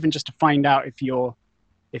area, or even just to find out if you're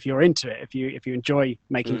into it, if you enjoy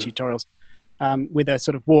making Mm. tutorials, with a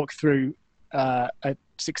sort of walk through a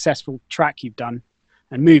successful track you've done.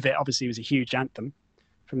 And Move It obviously was a huge anthem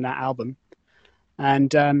from that album.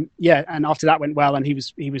 And yeah, and after that went well, and he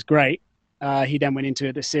was great. He then went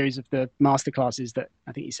into the series of the masterclasses that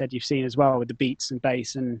I think you said you've seen as well, with the beats and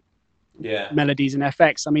bass and Yeah. melodies and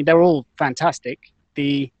FX. I mean, they're all fantastic.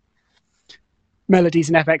 The melodies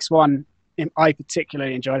in FX one, I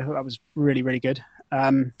particularly enjoyed. I thought that was really, really good.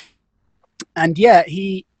 And yeah,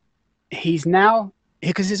 he's now,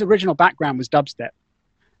 because his original background was dubstep,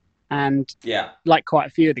 and Yeah. like quite a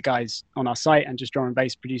few of the guys on our site and just drum and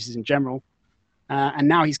bass producers in general. And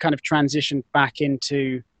now he's kind of transitioned back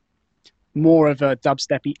into more of a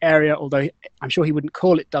dubsteppy area, although I'm sure he wouldn't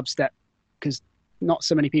call it dubstep, because not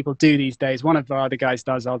so many people do these days. One of our other guys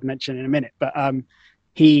does, I'll mention in a minute, but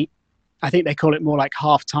he, I think they call it more like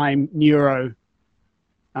halftime neuro.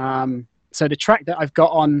 So the track that I've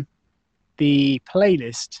got on the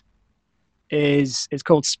playlist is it's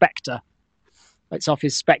called Spectre. It's off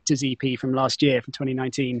his Spectres EP from last year, from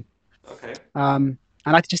 2019. Okay.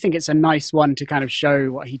 And I just think it's a nice one to kind of show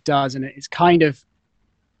what he does, and it's kind of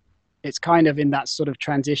in that sort of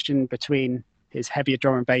transition between his heavier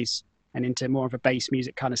drum and bass and into more of a bass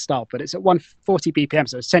music kind of style. But it's at 140 BPM,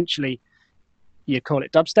 so essentially you call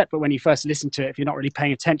it dubstep. But when you first listen to it, if you're not really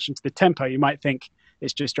paying attention to the tempo, you might think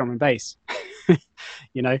it's just drum and bass.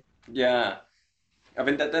 you know? Yeah. I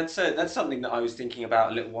mean that's something that I was thinking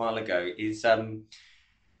about a little while ago. Is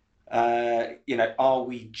are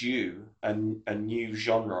we due a new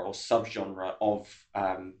genre or subgenre of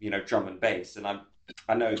drum and bass? And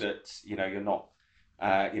I know that you're not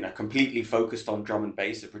completely focused on drum and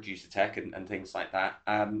bass at Producertech and things like that.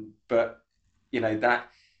 But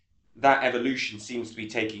that evolution seems to be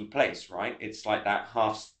taking place, right? It's like that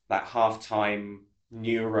halftime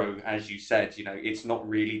neuro, as you said. You know, it's not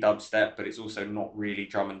really dubstep, but it's also not really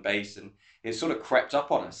drum and bass, and it sort of crept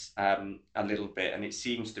up on us a little bit. And it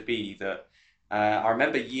seems to be that I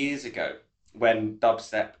remember years ago when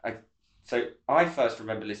dubstep. So I first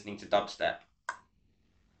remember listening to dubstep.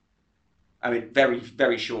 I mean,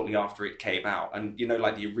 very shortly after it came out, and you know,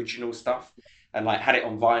 like the original stuff, and like had it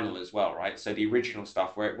on vinyl as well, right? So the original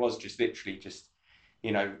stuff where it was just literally just,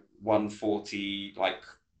 you know, 140, like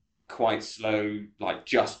quite slow, like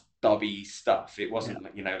just dubby stuff. It Yeah.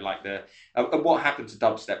 wasn't, you know, like the and what happened to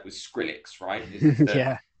dubstep was Skrillex, right? Is that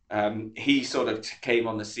Yeah. he sort of came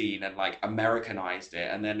on the scene and like Americanized it,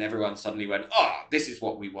 and then everyone suddenly went, "Oh, this is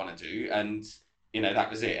what we want to do," and you know that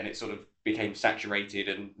was it, and it sort of became saturated,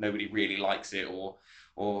 and nobody really likes it or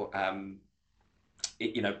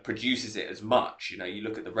it, you know, produces it as much. You know, you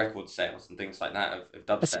look at the record sales and things like that of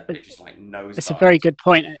It's, dubstep, and it just like it's a very nosedived. good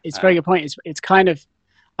point. It's a very Um, good point. It's kind of,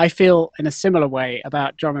 I feel in a similar way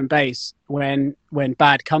about drum and bass when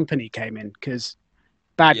Bad Company came in, because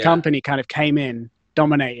Bad yeah, Company kind of came in,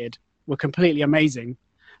 dominated, were completely amazing,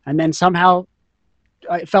 and then somehow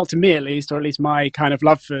it felt to me at least, or at least my kind of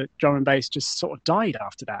love for drum and bass just sort of died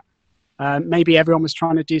after that. Maybe everyone was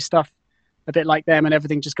trying to do stuff a bit like them, and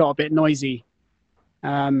everything just got a bit noisy.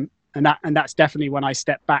 And that's definitely when I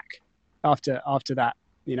stepped back after that,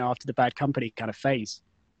 you know, after the Bad Company kind of phase.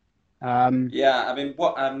 Um, yeah. I mean,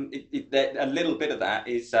 what a little bit of that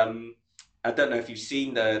is I don't know if you've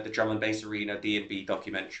seen the Drum and Bass Arena D&B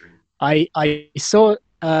documentary. I saw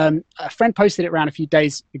a friend posted it around a few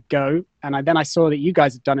days ago, and then I saw that you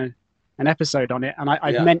guys had done an episode on it, and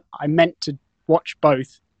Yeah. I meant to watch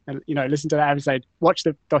both, and you know, listen to that episode, watch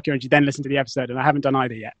the documentary, then listen to the episode, and I haven't done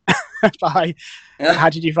either yet. But how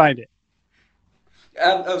did you find it?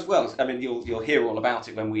 As well, I mean, you'll hear all about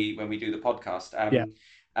it when we do the podcast. Yeah,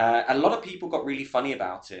 A lot of people got really funny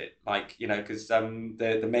about it, like you know, because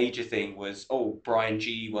the major thing was, oh, Brian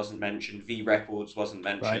G wasn't mentioned, V Records wasn't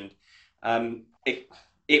right. mentioned.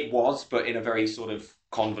 It was, but in a very sort of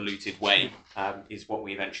convoluted way, is what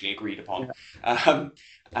we eventually agreed upon. Yeah, Um,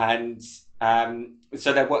 and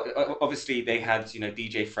so there were obviously they had you know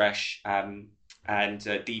DJ Fresh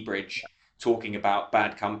and D Bridge talking about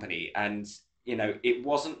Bad Company, and you know, it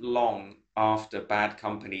wasn't long after Bad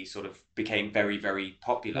Company sort of became very yeah.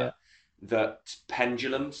 popular that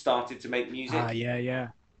Pendulum started to make Ah, music, yeah, yeah,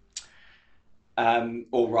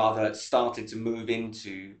 or rather started to move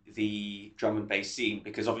into the drum and bass scene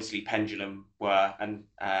because obviously Pendulum were, and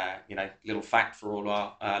you know, little fact for all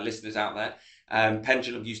our listeners out there,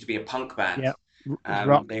 Pendulum used to be a punk band. yeah.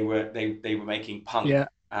 Rock. They were making punk, Yeah,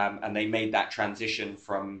 and they made that transition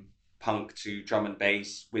from punk to drum and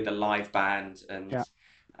bass with a live band, and yeah,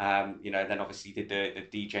 you know, then obviously did the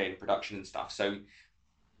DJ and production and stuff. So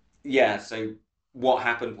yeah, so what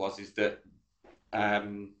happened was is that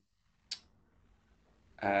um,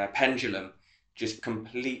 Pendulum just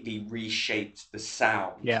completely reshaped the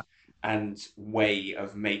sound yeah, and way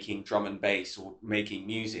of making drum and bass or making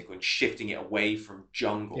music and shifting it away from yeah,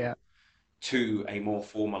 jungle to a more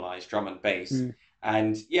formalized drum and bass. mm,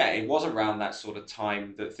 And yeah, it was around that sort of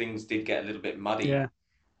time that things did get a little bit muddy, yeah,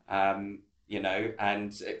 you know.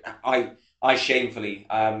 And I shamefully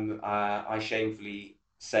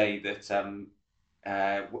say that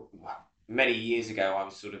uh, many years ago I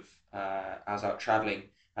was sort of I was out traveling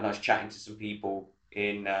and I was chatting to some people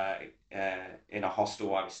in a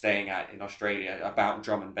hostel I was staying at in Australia about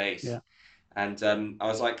drum and bass. yeah. And I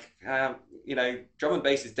was like, you know, drum and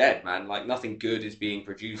bass is dead, man. Like nothing good is being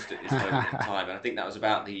produced at this moment in time. And I think that was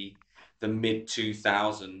about the mid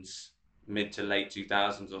 2000s, mid to late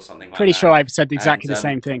 2000s or something like Pretty sure that. I've said exactly And the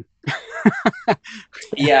same thing.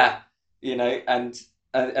 Yeah, yeah, you know, and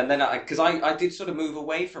then because I did sort of move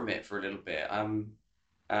away from it for a little bit, and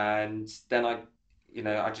then you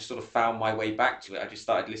know, I just sort of found my way back to it. I just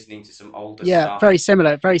started listening to some older yeah, stuff. very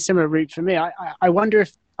similar route for me. I wonder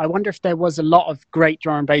if there was a lot of great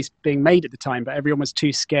drum and bass being made at the time, but everyone was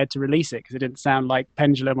too scared to release it because it didn't sound like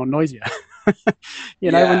Pendulum or Noisia.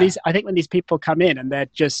 You know, Yeah, I think when these people come in and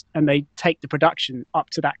they take the production up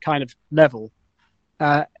to that kind of level,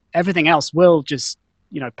 uh, everything else will just,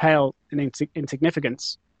 you know, pale in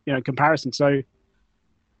insignificance, you know, in comparison. So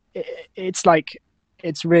it's like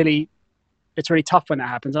it's really tough when that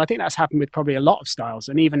happens, and I think that's happened with probably a lot of styles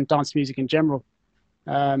and even dance music in general.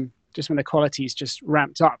 Just when the quality is just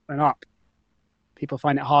ramped up and up, people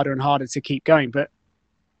find it harder and harder to keep going. But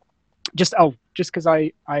just because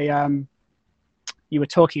you were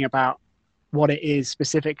talking about what it is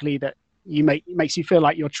specifically that makes you feel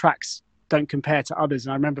like your tracks don't compare to others,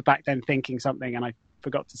 and I remember back then thinking something and I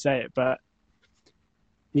forgot to say it, but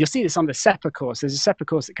You'll see this on the SEPA course. There's a SEPA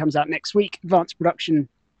course that comes out next week, Advanced Production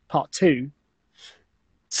Part 2.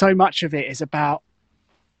 So much of it is about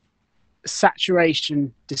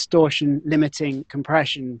saturation, distortion, limiting,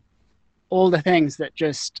 compression, all the things that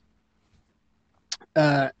just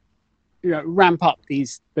ramp up the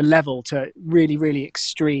level to really, really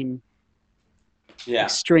extreme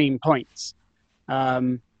points.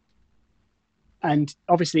 And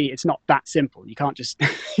obviously it's not that simple. You can't just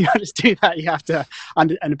do that. You have to,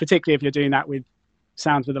 and particularly if you're doing that with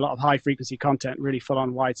sounds with a lot of high frequency content, really full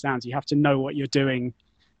on wide sounds, you have to know what you're doing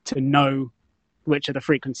to know which are the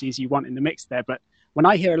frequencies you want in the mix there. But when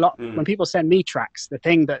I hear a lot, when people send me tracks, the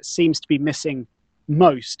thing that seems to be missing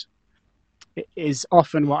most is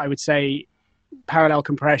often what I would say parallel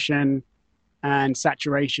compression and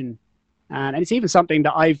saturation. And it's even something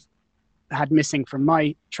that I've had missing from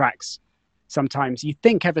my tracks. Sometimes you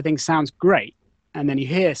think everything sounds great, and then you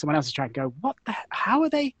hear someone else's track and go, what the, how are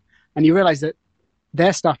they? And you realize that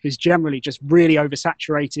their stuff is generally just really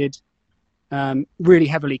oversaturated, really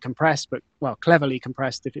heavily compressed, but well, cleverly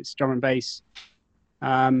compressed if it's drum and bass,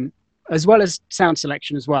 as well as sound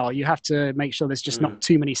selection as well. You have to make sure there's just not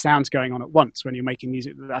too many sounds going on at once when you're making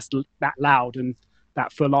music that's that loud and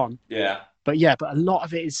that full on. But a lot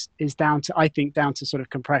of it is down to, I think, down to sort of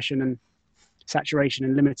compression and saturation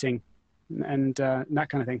and limiting and that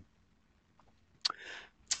kind of thing.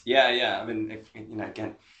 I mean,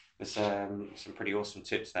 again, there's some pretty awesome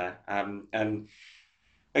tips there. And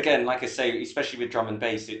again, like I say, especially with drum and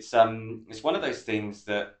bass, it's one of those things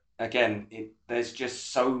that, again, there's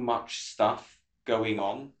just so much stuff going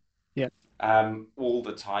on. All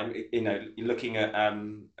the time. You're looking at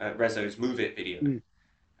Rezo's Move It video.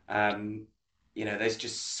 There's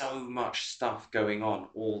just so much stuff going on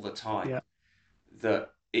all the time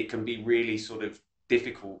that it can be really sort of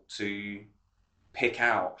difficult to pick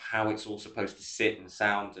out how it's all supposed to sit and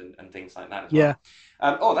sound and things like that as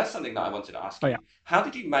well. That's something that I wanted to ask you. How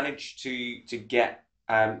did you manage to get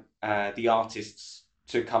the artists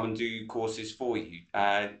to come and do courses for you?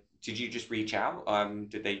 Did you just reach out?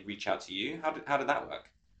 Did they reach out to you? How did that work?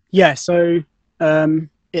 So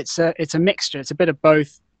it's a mixture. It's a bit of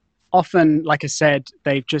both. Often, like I said,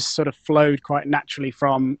 they've just sort of flowed quite naturally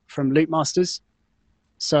from Loop Masters.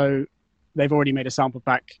 So they've already made a sample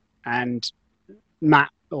pack, and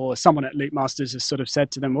Matt or someone at Loop Masters has sort of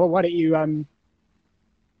said to them, well, why don't you you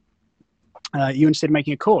interested in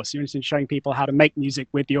making a course? You're interested in showing people how to make music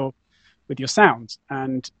with your sounds?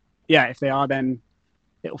 And if they are, then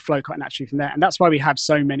it'll flow quite naturally from there. And that's why we have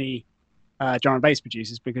so many drum and bass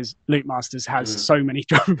producers, because Loop Masters has so many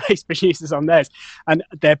drum and bass producers on theirs, and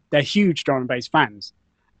they're huge drum and bass fans,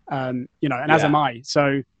 and as am I.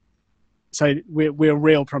 So we're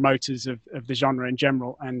real promoters of the genre in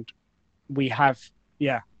general, and we have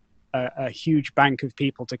a huge bank of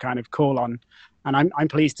people to kind of call on, and I'm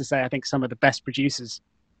pleased to say I think some of the best producers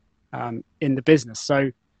in the business. So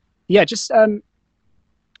just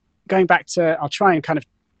going back to, I'll try and kind of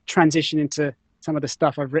transition into some of the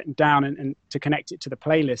stuff I've written down and to connect it to the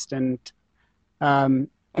playlist, and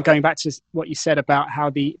going back to what you said about how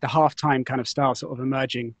the halftime kind of style sort of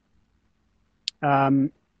emerging, and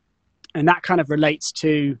that kind of relates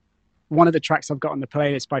to one of the tracks I've got on the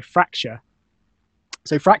playlist by Fracture.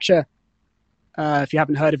 So Fracture, if you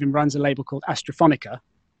haven't heard of him, runs a label called Astrophonica,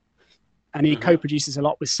 and he co-produces a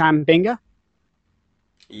lot with Sam Binger.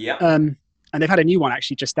 And they've had a new one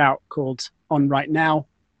actually just out called On Right Now,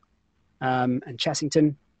 and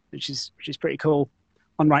Chessington, which is pretty cool.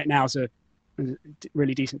 On Right Now is a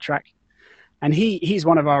really decent track, and he's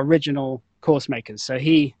one of our original course makers. So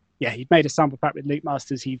he'd made a sample pack with Loop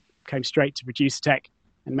Masters. He came straight to Producertech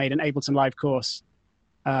and made an Ableton Live course.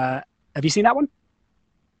 Have you seen that one?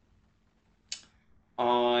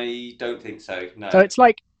 I don't think so, no. So it's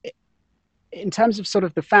like, in terms of sort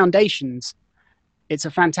of the foundations, it's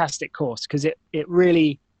a fantastic course, because it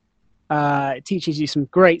really it teaches you some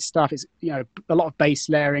great stuff. It's a lot of bass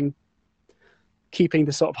layering, keeping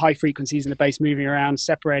the sort of high frequencies in the bass moving around,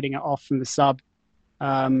 separating it off from the sub.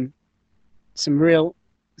 Some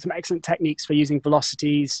excellent techniques for using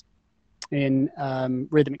velocities in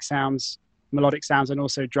rhythmic sounds, melodic sounds, and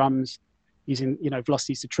also drums, using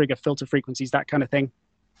velocities to trigger filter frequencies, that kind of thing.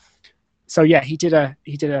 So he did a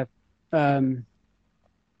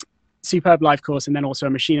superb live course, and then also a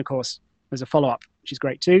Machina course as a follow-up, which is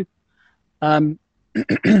great too. And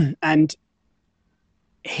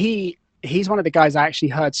he's one of the guys I actually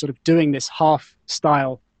heard sort of doing this half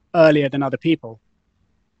style earlier than other people.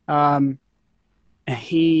 There's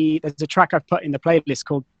a track I've put in the playlist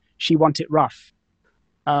called She Want It Rough,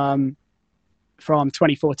 from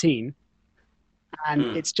 2014. and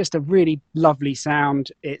Mm. it's just a really lovely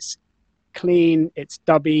sound. It's clean, it's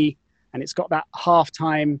dubby, and it's got that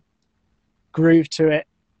halftime groove to it,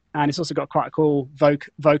 and it's also got quite a cool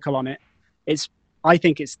vocal on it. It's I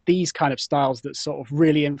think it's these kind of styles that sort of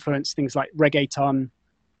really influence things like reggaeton,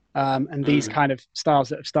 and these Mm. kind of styles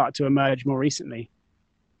that have started to emerge more recently.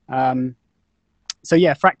 Um, so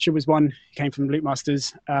yeah, Fracture was one. Came from Loop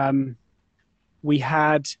Masters. We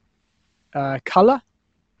had Color,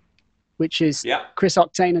 which is Yeah. Chris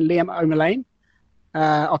Octane and Liam O'Mullane.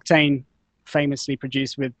 Octane famously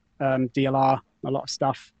produced with DLR a lot of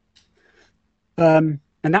stuff. And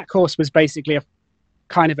that course was basically a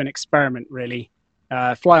kind of an experiment, really.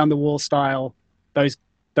 Fly on the wall style. Those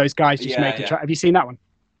those guys just Yeah. making Yeah. track. Have you seen that one?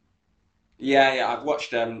 Yeah. Yeah. I've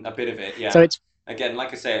watched a bit of it. So Yeah. it's Again,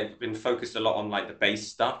 like I say, I've been focused a lot on like the bass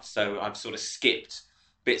stuff, so I've sort of skipped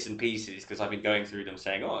bits and pieces because I've been going through them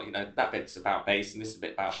saying, oh, that bit's about bass and this is a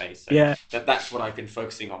bit about bass. So yeah, that's what I've been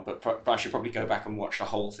focusing on. But I should probably go back and watch the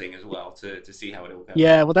whole thing as well to see how it all goes.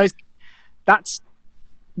 yeah. Well, those that's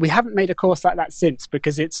we haven't made a course like that since,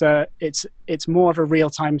 because it's more of a real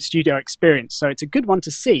time studio experience. So it's a good one to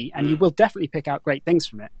see, and you Mm. will definitely pick out great things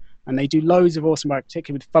from it. And they do loads of awesome work,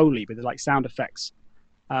 particularly with Foley, with like sound effects.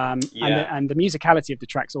 Yeah. And the musicality of the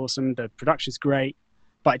track's awesome. The production's great,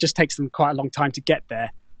 but it just takes them quite a long time to get there.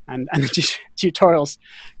 And the tutorials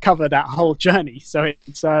cover that whole journey. So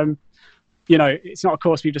it's not a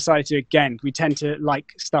course we've decided to again. We tend to like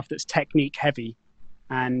stuff that's technique heavy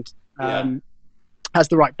and Yeah. has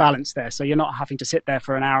the right balance there. So you're not having to sit there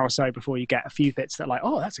for an hour or so before you get a few bits that are like,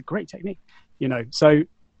 oh, that's a great technique. So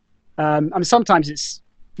I mean, sometimes it's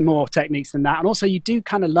more techniques than that, and also you do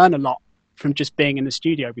kind of learn a lot from just being in the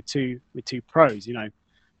studio with two pros.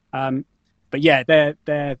 But yeah,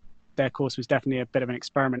 their course was definitely a bit of an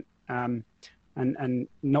experiment, and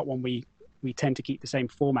not one we tend to keep the same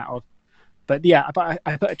format of. But yeah,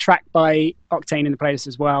 I put a track by Octane in the playlist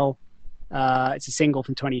as well. It's a single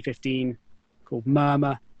from 2015 called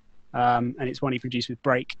Murmur, and it's one he produced with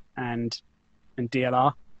Break and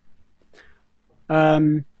DLR.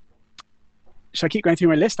 Should I keep going through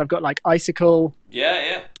my list? I've got like Icicle. Yeah.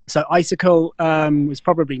 Yeah. So Icicle was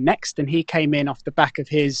probably next, and he came in off the back of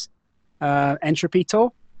his Entropy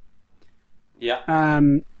tour. Yeah.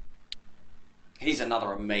 Um, He's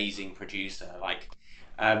another amazing producer. Like,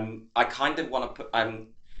 I kind of want to put.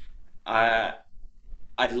 I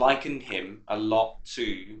I'd liken him a lot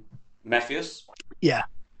to Mephius. yeah,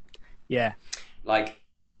 yeah, Like,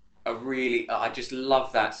 I just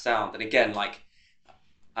love that sound. And again, like,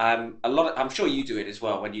 I'm sure you do it as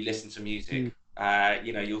well when you listen to mm,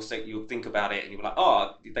 music. You'll think about it and you're like,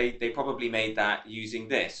 oh, they probably made that using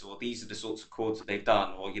this, or these are the sorts of chords that they've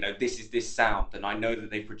done, or this is this sound, and I know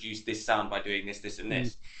that they produced this sound by doing this, this, and mm,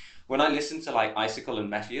 this. When I listen to like Icicle and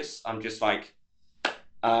Mephius, I'm just like,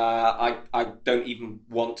 I don't even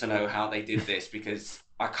want to know how they did this because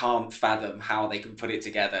I can't fathom how they can put it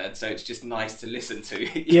together. And so it's just nice to listen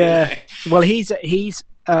to. yeah. Well, he's first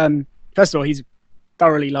of all, he's a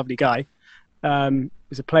thoroughly lovely guy. It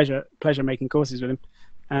was a pleasure making courses with him,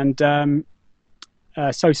 and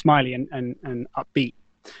so smiley and upbeat.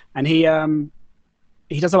 And he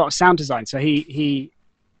does a lot of sound design. So he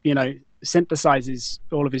synthesizes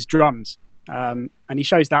all of his drums, and he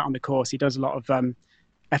shows that on the course. He does a lot of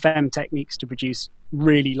FM techniques to produce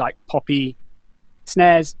really like poppy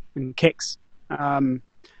snares and kicks.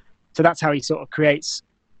 So that's how he sort of creates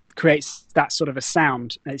that sort of a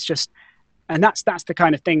sound. And it's just, and that's the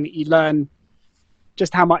kind of thing that you learn,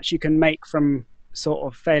 just how much you can make from sort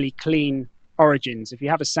of fairly clean origins. If you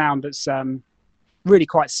have a sound that's really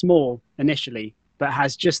quite small initially, but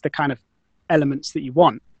has just the kind of elements that you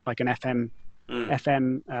want, like an Mm,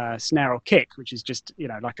 FM snare or kick, which is just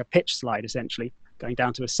like a pitch slide essentially going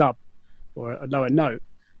down to a sub or a lower note,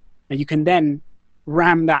 and you can then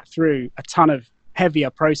ram that through a ton of heavier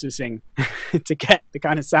processing to get the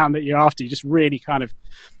kind of sound that you're after. You just really kind of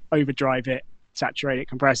overdrive it, saturate it,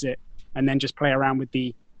 compress it, and then just play around with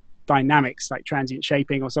the dynamics like transient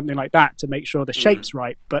shaping or something like that to make sure the mm. shape's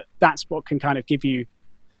right. But that's what can kind of give you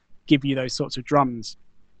those sorts of drums.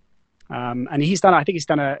 And I think he's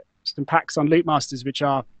done some packs on Loop Masters, which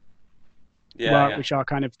are Yeah, yeah.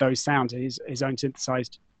 kind of those sounds, his own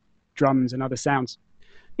synthesized drums and other sounds.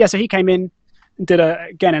 Yeah, so he came in and did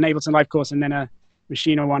again an Ableton Live course and then a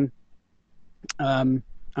Machina one. And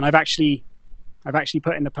I've actually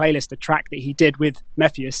put in the playlist a track that he did with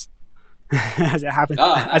Mephius, as it happens,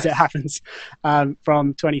 Ah, nice.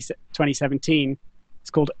 from 2017. It's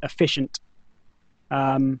called Efficient.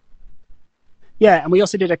 Um, yeah, and we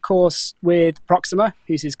also did a course with Proxima,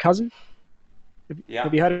 who's his cousin. Yeah,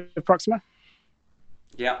 Have you heard of Proxima?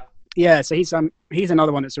 yeah. Yeah, so he's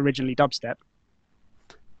another one that's originally dubstep,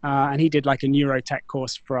 and he did like a neurotech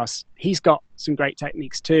course for us. He's got some great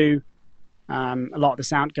techniques too. A lot of the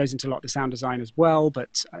sound goes into a lot of the sound design as well,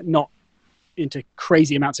 but not into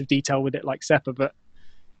crazy amounts of detail with it like Seppa, but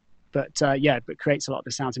creates a lot of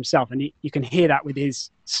the sounds himself, and you can hear that with his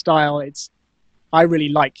style. I really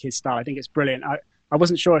like his style. I think it's brilliant. I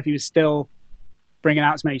wasn't sure if he was still bringing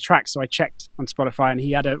out as many tracks, so I checked on Spotify, and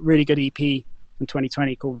he had a really good EP from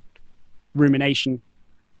 2020 called Rumination,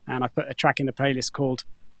 and I put a track in the playlist called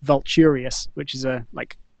Vulturious, which is a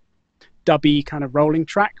like dubby kind of rolling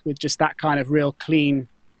track with just that kind of real clean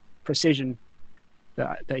precision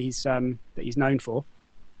that he's known for.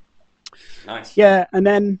 Nice. Yeah, and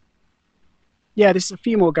then there's a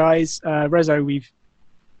few more guys. Rezo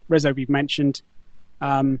we've mentioned.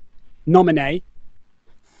 Nominee.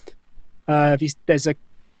 There's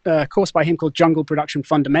a course by him called Jungle Production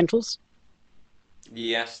Fundamentals.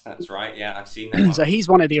 Yes, that's right. Yeah, I've seen that one. So he's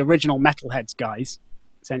one of the original Metalheads guys.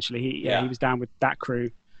 Essentially, he Yeah. was down with that crew,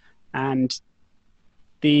 and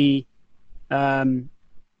the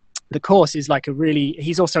course is like a really.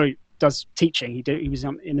 He's also does teaching. He was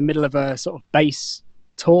in the middle of a sort of bass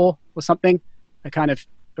tour or something, a kind of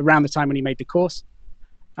around the time when he made the course.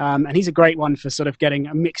 And he's a great one for sort of getting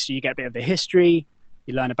a mixture. You get a bit of the history,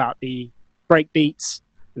 you learn about the break beats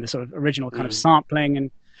and the sort of original kind of sampling, and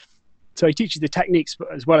so he teaches the techniques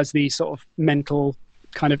as well as the sort of mental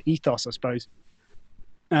kind of ethos, I suppose.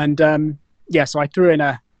 And so I threw in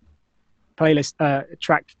a playlist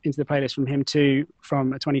track into the playlist from him too,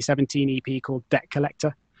 from a 2017 EP called Debt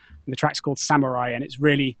Collector, and the track's called Samurai, and it's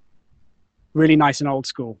really, really nice and old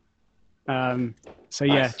school. So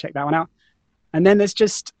yeah, Nice. check that one out. And then there's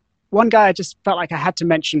just one guy I just felt like I had to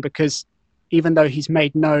mention, because even though he's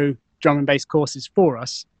made no drum and bass courses for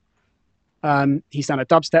us, he's done a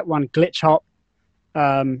dubstep one, glitch hop,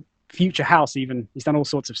 future house even. He's done all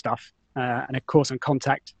sorts of stuff, and a course on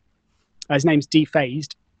Contact. His name's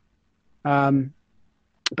Dephased.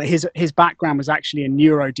 But his background was actually in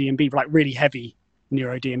Neuro DnB, like really heavy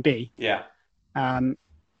Neuro DnB. Yeah.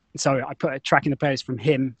 So I put a track in the playlist from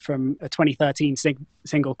him from a 2013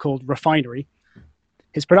 single called Refinery.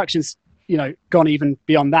 His production's, gone even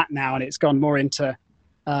beyond that now, and it's gone more into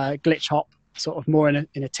glitch hop, sort of more in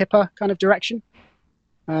a tipper kind of direction,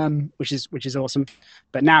 which is awesome.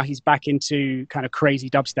 But now he's back into kind of crazy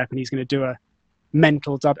dubstep, and he's going to do a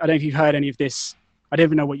mental dub. I don't know if you've heard any of this. I don't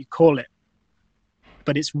even know what you call it,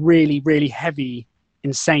 but it's really, really heavy,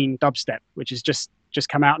 insane dubstep, which has just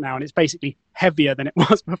come out now, and it's basically heavier than it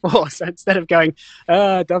was before. So instead of going,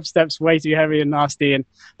 dubstep's way too heavy and nasty, and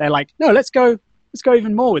they're like, no, let's go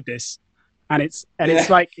even more with this. And it's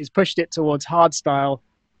like it's pushed it towards hard style,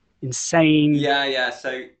 insane. Yeah.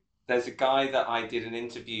 So there's a guy that I did an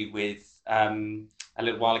interview with a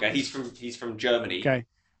little while ago. He's from Germany. Okay.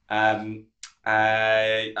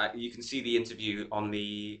 You can see the interview on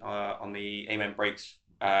the Amen Breaks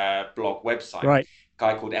blog website. Right.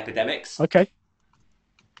 Guy called Epidemics. Okay.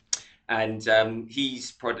 And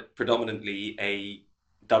he's predominantly a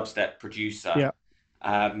dubstep producer. Yeah.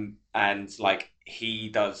 And like he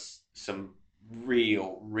does some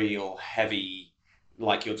real heavy,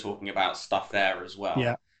 like you're talking about, stuff there as well.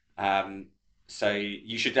 Yeah. So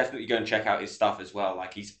you should definitely go and check out his stuff as well.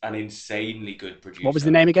 Like he's an insanely good producer. What was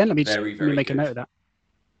the name again? Let me very make good. a note of that.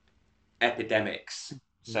 Epidemics.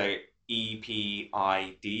 So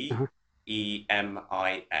EPIDEMIX.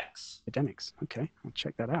 Epidemics. Okay, I'll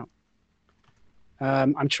check that out.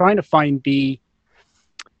 I'm trying to find the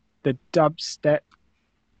dubstep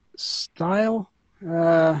style.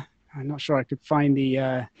 I'm not sure I could find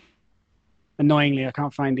the. Annoyingly, I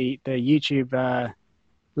can't find the YouTube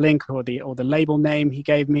link or the label name he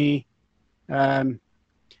gave me.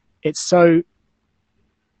 It's so.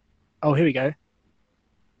 Oh, here we go.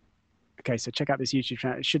 Okay, so check out this YouTube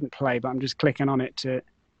channel. It shouldn't play, but I'm just clicking on it to.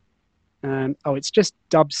 It's just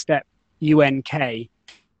Dubstep UNK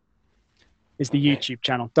is the YouTube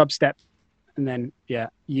channel. Dubstep, and then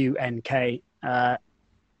UNK.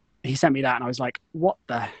 He sent me that, and I was like, "What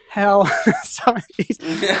the hell?"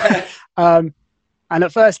 And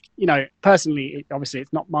at first, personally, obviously,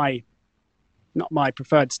 it's not my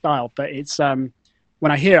preferred style, but it's when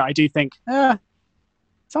I hear it, I do think,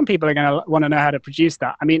 some people are going to want to know how to produce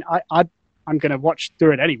that. I mean, I'm going to watch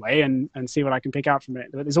through it anyway and see what I can pick out from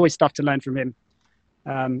it. But there's always stuff to learn from him.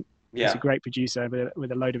 He's a great producer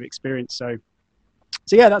with a load of experience. So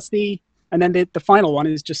yeah, that's and then the final one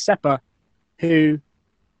is just Seppa, who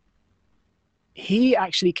he's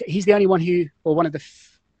the only one or one of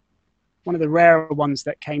the rarer ones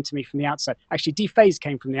that came to me from the outside. Actually, Dephased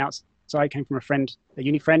came from the outside, came from a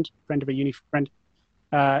uni friend of a uni friend.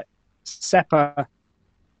 Seppa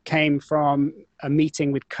came from a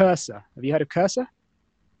meeting with Cursor. Have you heard of Cursor?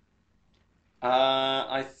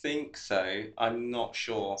 I think so. I'm not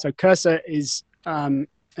sure. So Cursor is an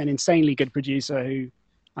insanely good producer who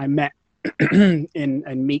I met in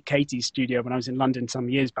Meet Katie's studio when I was in London some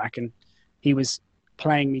years back, and he was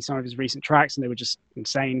playing me some of his recent tracks, and they were just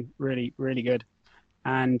insane, really, really good.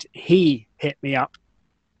 And he hit me up.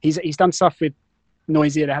 He's done stuff with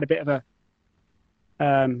Noisia. They had a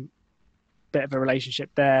um, bit of a relationship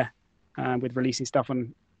there with releasing stuff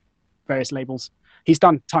on various labels. He's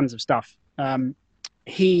done tons of stuff.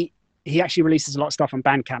 He he actually releases a lot of stuff on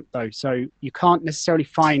Bandcamp though, so you can't necessarily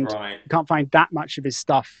find Right. that much of his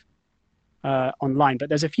stuff online. But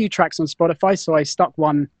there's a few tracks on Spotify, so I stuck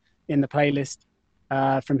one in the playlist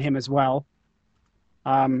from him as well.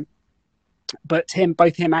 But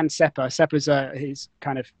both him and Seppa's his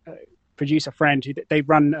kind of producer friend, who they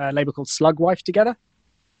run a label called Slugwife together.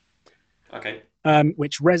 Okay.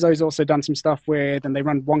 Which Rezo's also done some stuff with, and they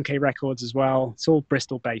run 1K Records as well. It's all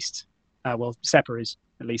Bristol based. Well, Seppa is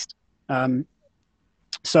at least.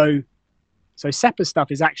 So Seppa's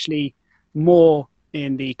stuff is actually more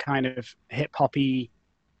in the kind of hip hoppy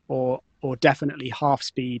or definitely half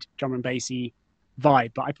speed drum and bassy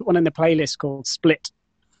vibe. But I put one in the playlist called Split,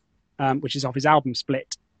 which is off his album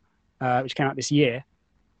Split, which came out this year,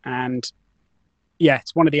 and yeah,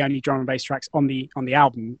 it's one of the only drum and bass tracks on the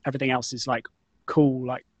album. Everything else is like cool,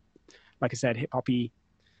 like I said, hip hoppy,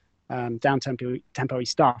 down tempo-y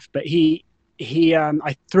stuff. But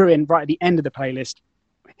I threw in right at the end of the playlist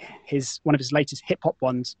one of his latest hip hop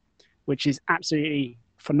ones, which is absolutely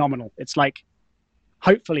phenomenal. It's like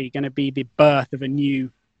hopefully going to be the birth of a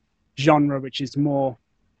new genre, which is more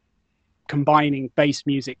combining bass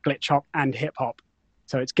music, glitch hop, and hip hop.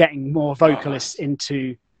 So it's getting more vocalists Oh, nice.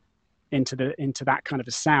 into that kind of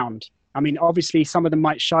a sound. I mean, obviously, some of them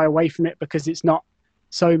might shy away from it because it's not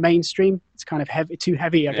so mainstream. It's kind of too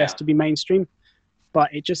heavy, I guess, Yeah. to be mainstream.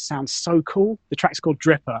 But it just sounds so cool. The track's called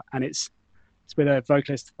Dripper, and it's with a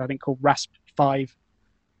vocalist I think called Rasp5,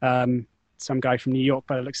 some guy from New York.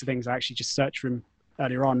 By the looks of things, I actually just searched for him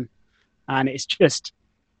earlier on, and it's just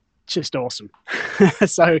awesome.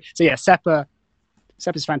 So yeah,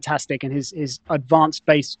 Seppa's fantastic, and his advanced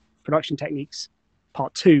bass production techniques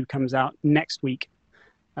part 2 comes out next week.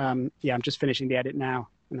 Yeah, I'm just finishing the edit now,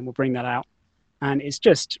 and then we'll bring that out. And it's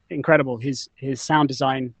just incredible. His sound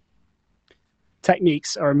design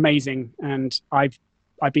techniques are amazing, and I've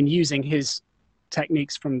been using his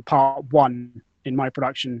techniques from part 1 in my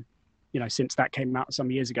production, since that came out some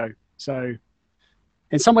years ago. So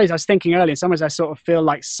in some ways, I was thinking earlier, in some ways I sort of feel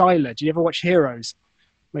like Sylar. Do you ever watch Heroes,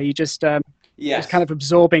 where you just kind Yes. of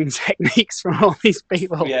absorbing techniques from all these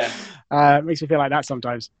people? Yeah. It makes me feel like that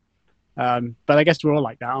sometimes. But I guess we're all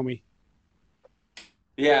like that, aren't we?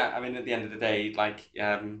 Yeah. I mean, at the end of the day, like,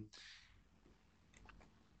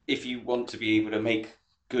 if you want to be able to make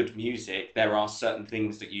good music, there are certain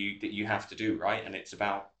things that you have to do, right? And it's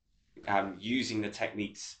about using the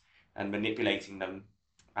techniques and manipulating them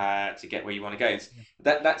to get where you want to go.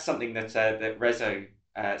 That's something that Rezo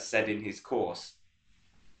said in his course.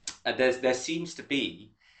 There seems to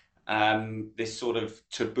be this sort of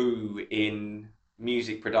taboo in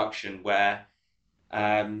music production where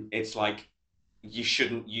it's like you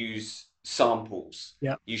shouldn't use samples.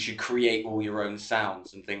 Yeah, You should create all your own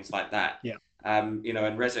sounds and things like that. yeah, And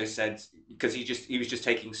Rezo said because he was just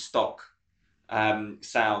taking stock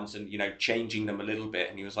sounds and changing them a little bit,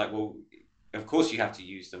 and he was like, well, of course you have to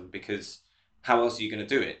use them because how else are you going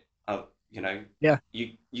to do it? You know, yeah.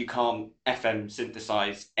 you can't FM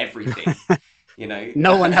synthesize everything. You know,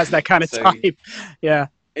 No one has that kind of so time. Yeah,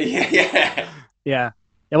 yeah. yeah, yeah.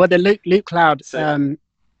 Well, the Loop Cloud, So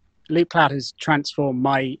Loop Cloud has transformed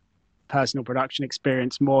my personal production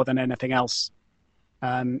experience more than anything else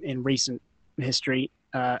in recent history.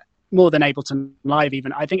 More than Ableton Live,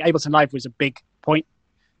 even. I think Ableton Live was a big point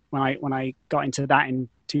when I got into that in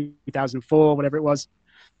 2004, whatever it was.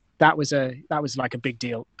 That was like a big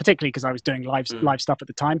deal, particularly because I was doing live stuff at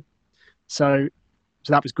the time. So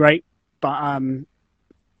that was great. But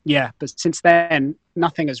yeah, but since then,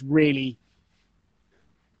 nothing has really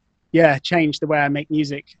changed the way I make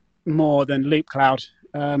music more than Loop Cloud.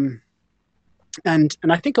 And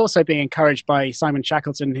I think also being encouraged by Simon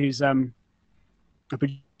Shackleton, who's a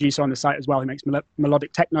producer on the site as well, who makes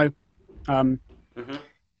melodic techno. mhm.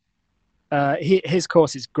 His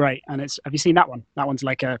course is great, and have you seen that one? That one's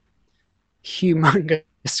like a humongous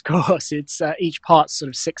course. It's each part's sort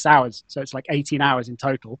of 6 hours, so it's like 18 hours in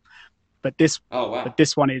total. But Oh wow,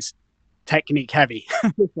 this one is technique heavy.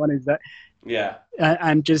 This one is that, yeah,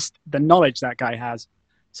 and just the knowledge that guy has.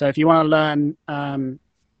 So if you want to learn,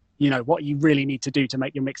 what you really need to do to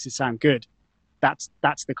make your mixes sound good, that's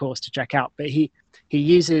the course to check out. But he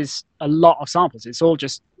uses a lot of samples. It's all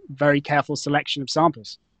just very careful selection of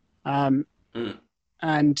samples. Mm.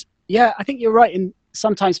 And yeah, I think you're right. In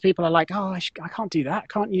sometimes people are like, oh, I can't do that. I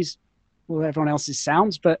can't use all everyone else's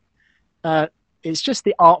sounds. But it's just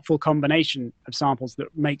the artful combination of samples that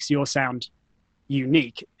makes your sound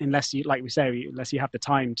unique. Unless you, like we say, unless you have the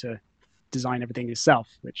time to design everything yourself,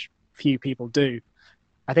 which few people do.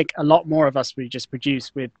 I think a lot more of us, we just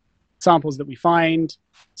produce with samples that we find,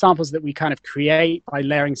 samples that we kind of create by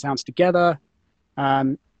layering sounds together,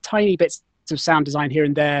 tiny bits of sound design here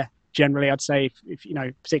and there. Generally, I'd say, if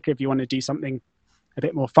particularly if you want to do something a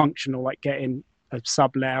bit more functional, like getting a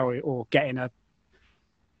sub layer or getting a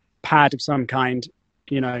pad of some kind,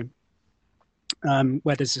 where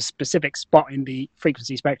there's a specific spot in the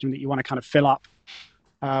frequency spectrum that you want to kind of fill up,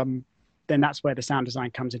 then that's where the sound design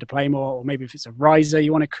comes into play more. Or maybe if it's a riser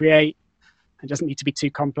you want to create, it doesn't need to be too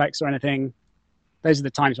complex or anything. Those are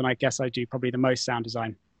the times when I guess I do probably the most sound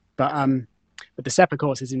design. But the SEPA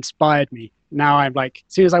course has inspired me. Now I'm like,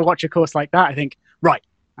 as soon as I watch a course like that, I think, right,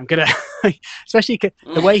 I'm gonna, especially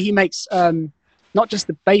the way he makes not just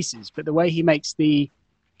the basses, but the way he makes the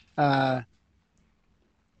kind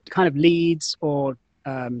of leads or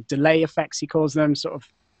delay effects, he calls them, sort of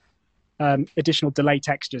additional delay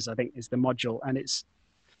textures, I think is the module. And it's,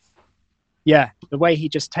 yeah, the way he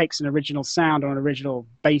just takes an original sound or an original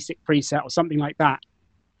basic preset or something like that,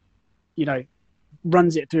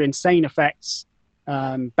 runs it through insane effects,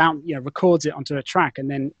 records it onto a track,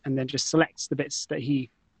 and then just selects the bits that the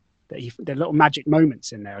little magic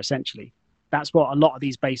moments in there. Essentially, that's what a lot of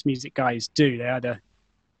these bass music guys do. They either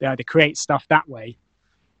create stuff that way,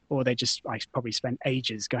 or I probably spend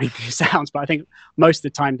ages going through sounds. But I think most of the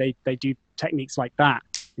time they do techniques like that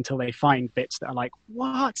until they find bits that are like,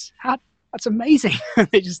 what? That's amazing.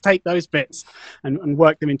 They just take those bits and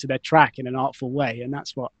work them into their track in an artful way, and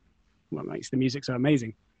that's what makes the music so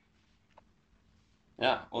amazing.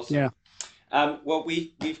 Yeah, awesome. Yeah. Well,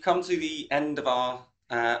 we've come to the end of our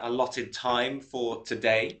allotted time for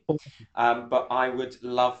today, but I would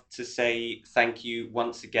love to say thank you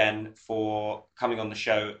once again for coming on the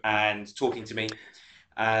show and talking to me.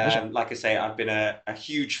 Like I say, I've been a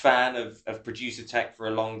huge fan of Producertech for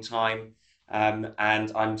a long time.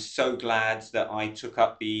 And I'm so glad that I took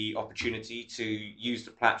up the opportunity to use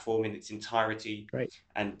the platform in its entirety. Great.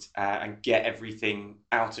 And get everything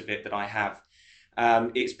out of it that I have.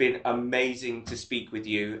 It's been amazing to speak with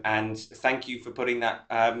you, and thank you for putting that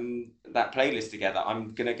playlist together.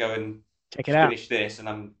 I'm gonna go and finish this,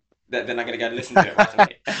 and then I'm gonna go and listen to it right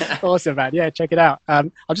away. Awesome, man. Yeah, check it out.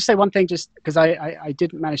 I'll just say one thing, just because I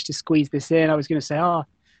didn't manage to squeeze this in. I was going to say,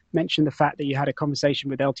 mention the fact that you had a conversation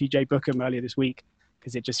with LTJ Bookham earlier this week,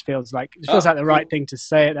 because it just feels like the right thing to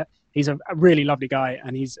say. That he's a really lovely guy,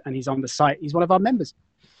 and he's on the site. He's one of our members.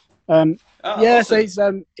 Awesome.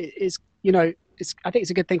 So I think it's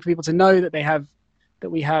a good thing for people to know that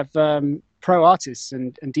we have pro artists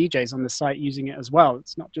and DJs on the site using it as well.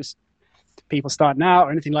 It's not just people starting out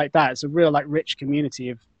or anything like that. It's a real rich community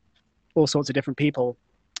of all sorts of different people.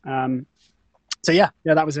 So yeah,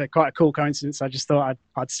 that was quite a cool coincidence. I just thought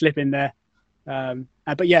I'd slip in there.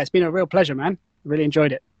 But yeah, it's been a real pleasure, man. Really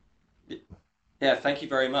enjoyed it. Yeah, thank you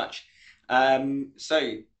very much.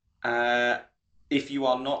 If you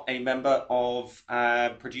are not a member of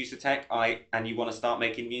Producertech, and you want to start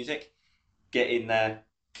making music, get in there,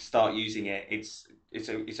 start using it. It's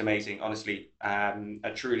amazing, honestly.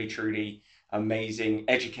 A truly amazing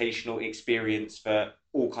educational experience for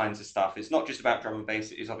all kinds of stuff. It's not just about drum and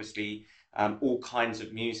bass. It is obviously all kinds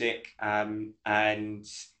of music. And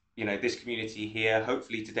this community here.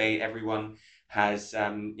 Hopefully today everyone has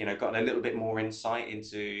gotten a little bit more insight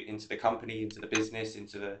into the company, into the business,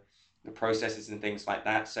 into the processes and things like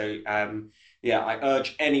that. So I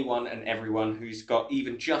urge anyone and everyone who's got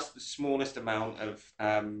even just the smallest amount of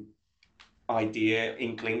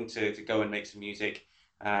inkling to go and make some music,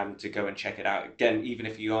 to go and check it out. Again, even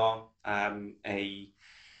if you are an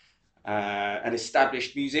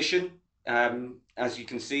established musician, as you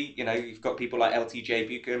can see, you've got people like LTJ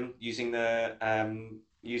Buchan using the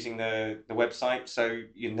website, so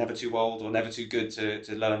you're never too old or never too good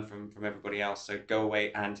to learn from everybody else. So go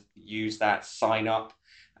away and use that, sign up,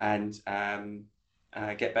 and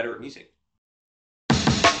get better at music. We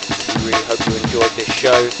really hope you enjoyed this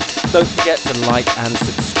show. Don't forget to like and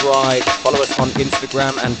subscribe. Follow us on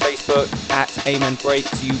Instagram and Facebook at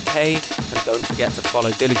AmenBreaksUK, and don't forget to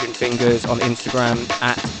follow Diligent Fingers on Instagram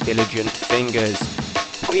at Diligent Fingers.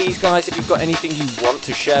 Please, guys, if you've got anything you want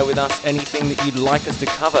to share with us, anything that you'd like us to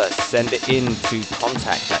cover, send it in to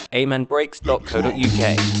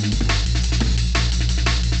contact@amenbreaks.co.uk.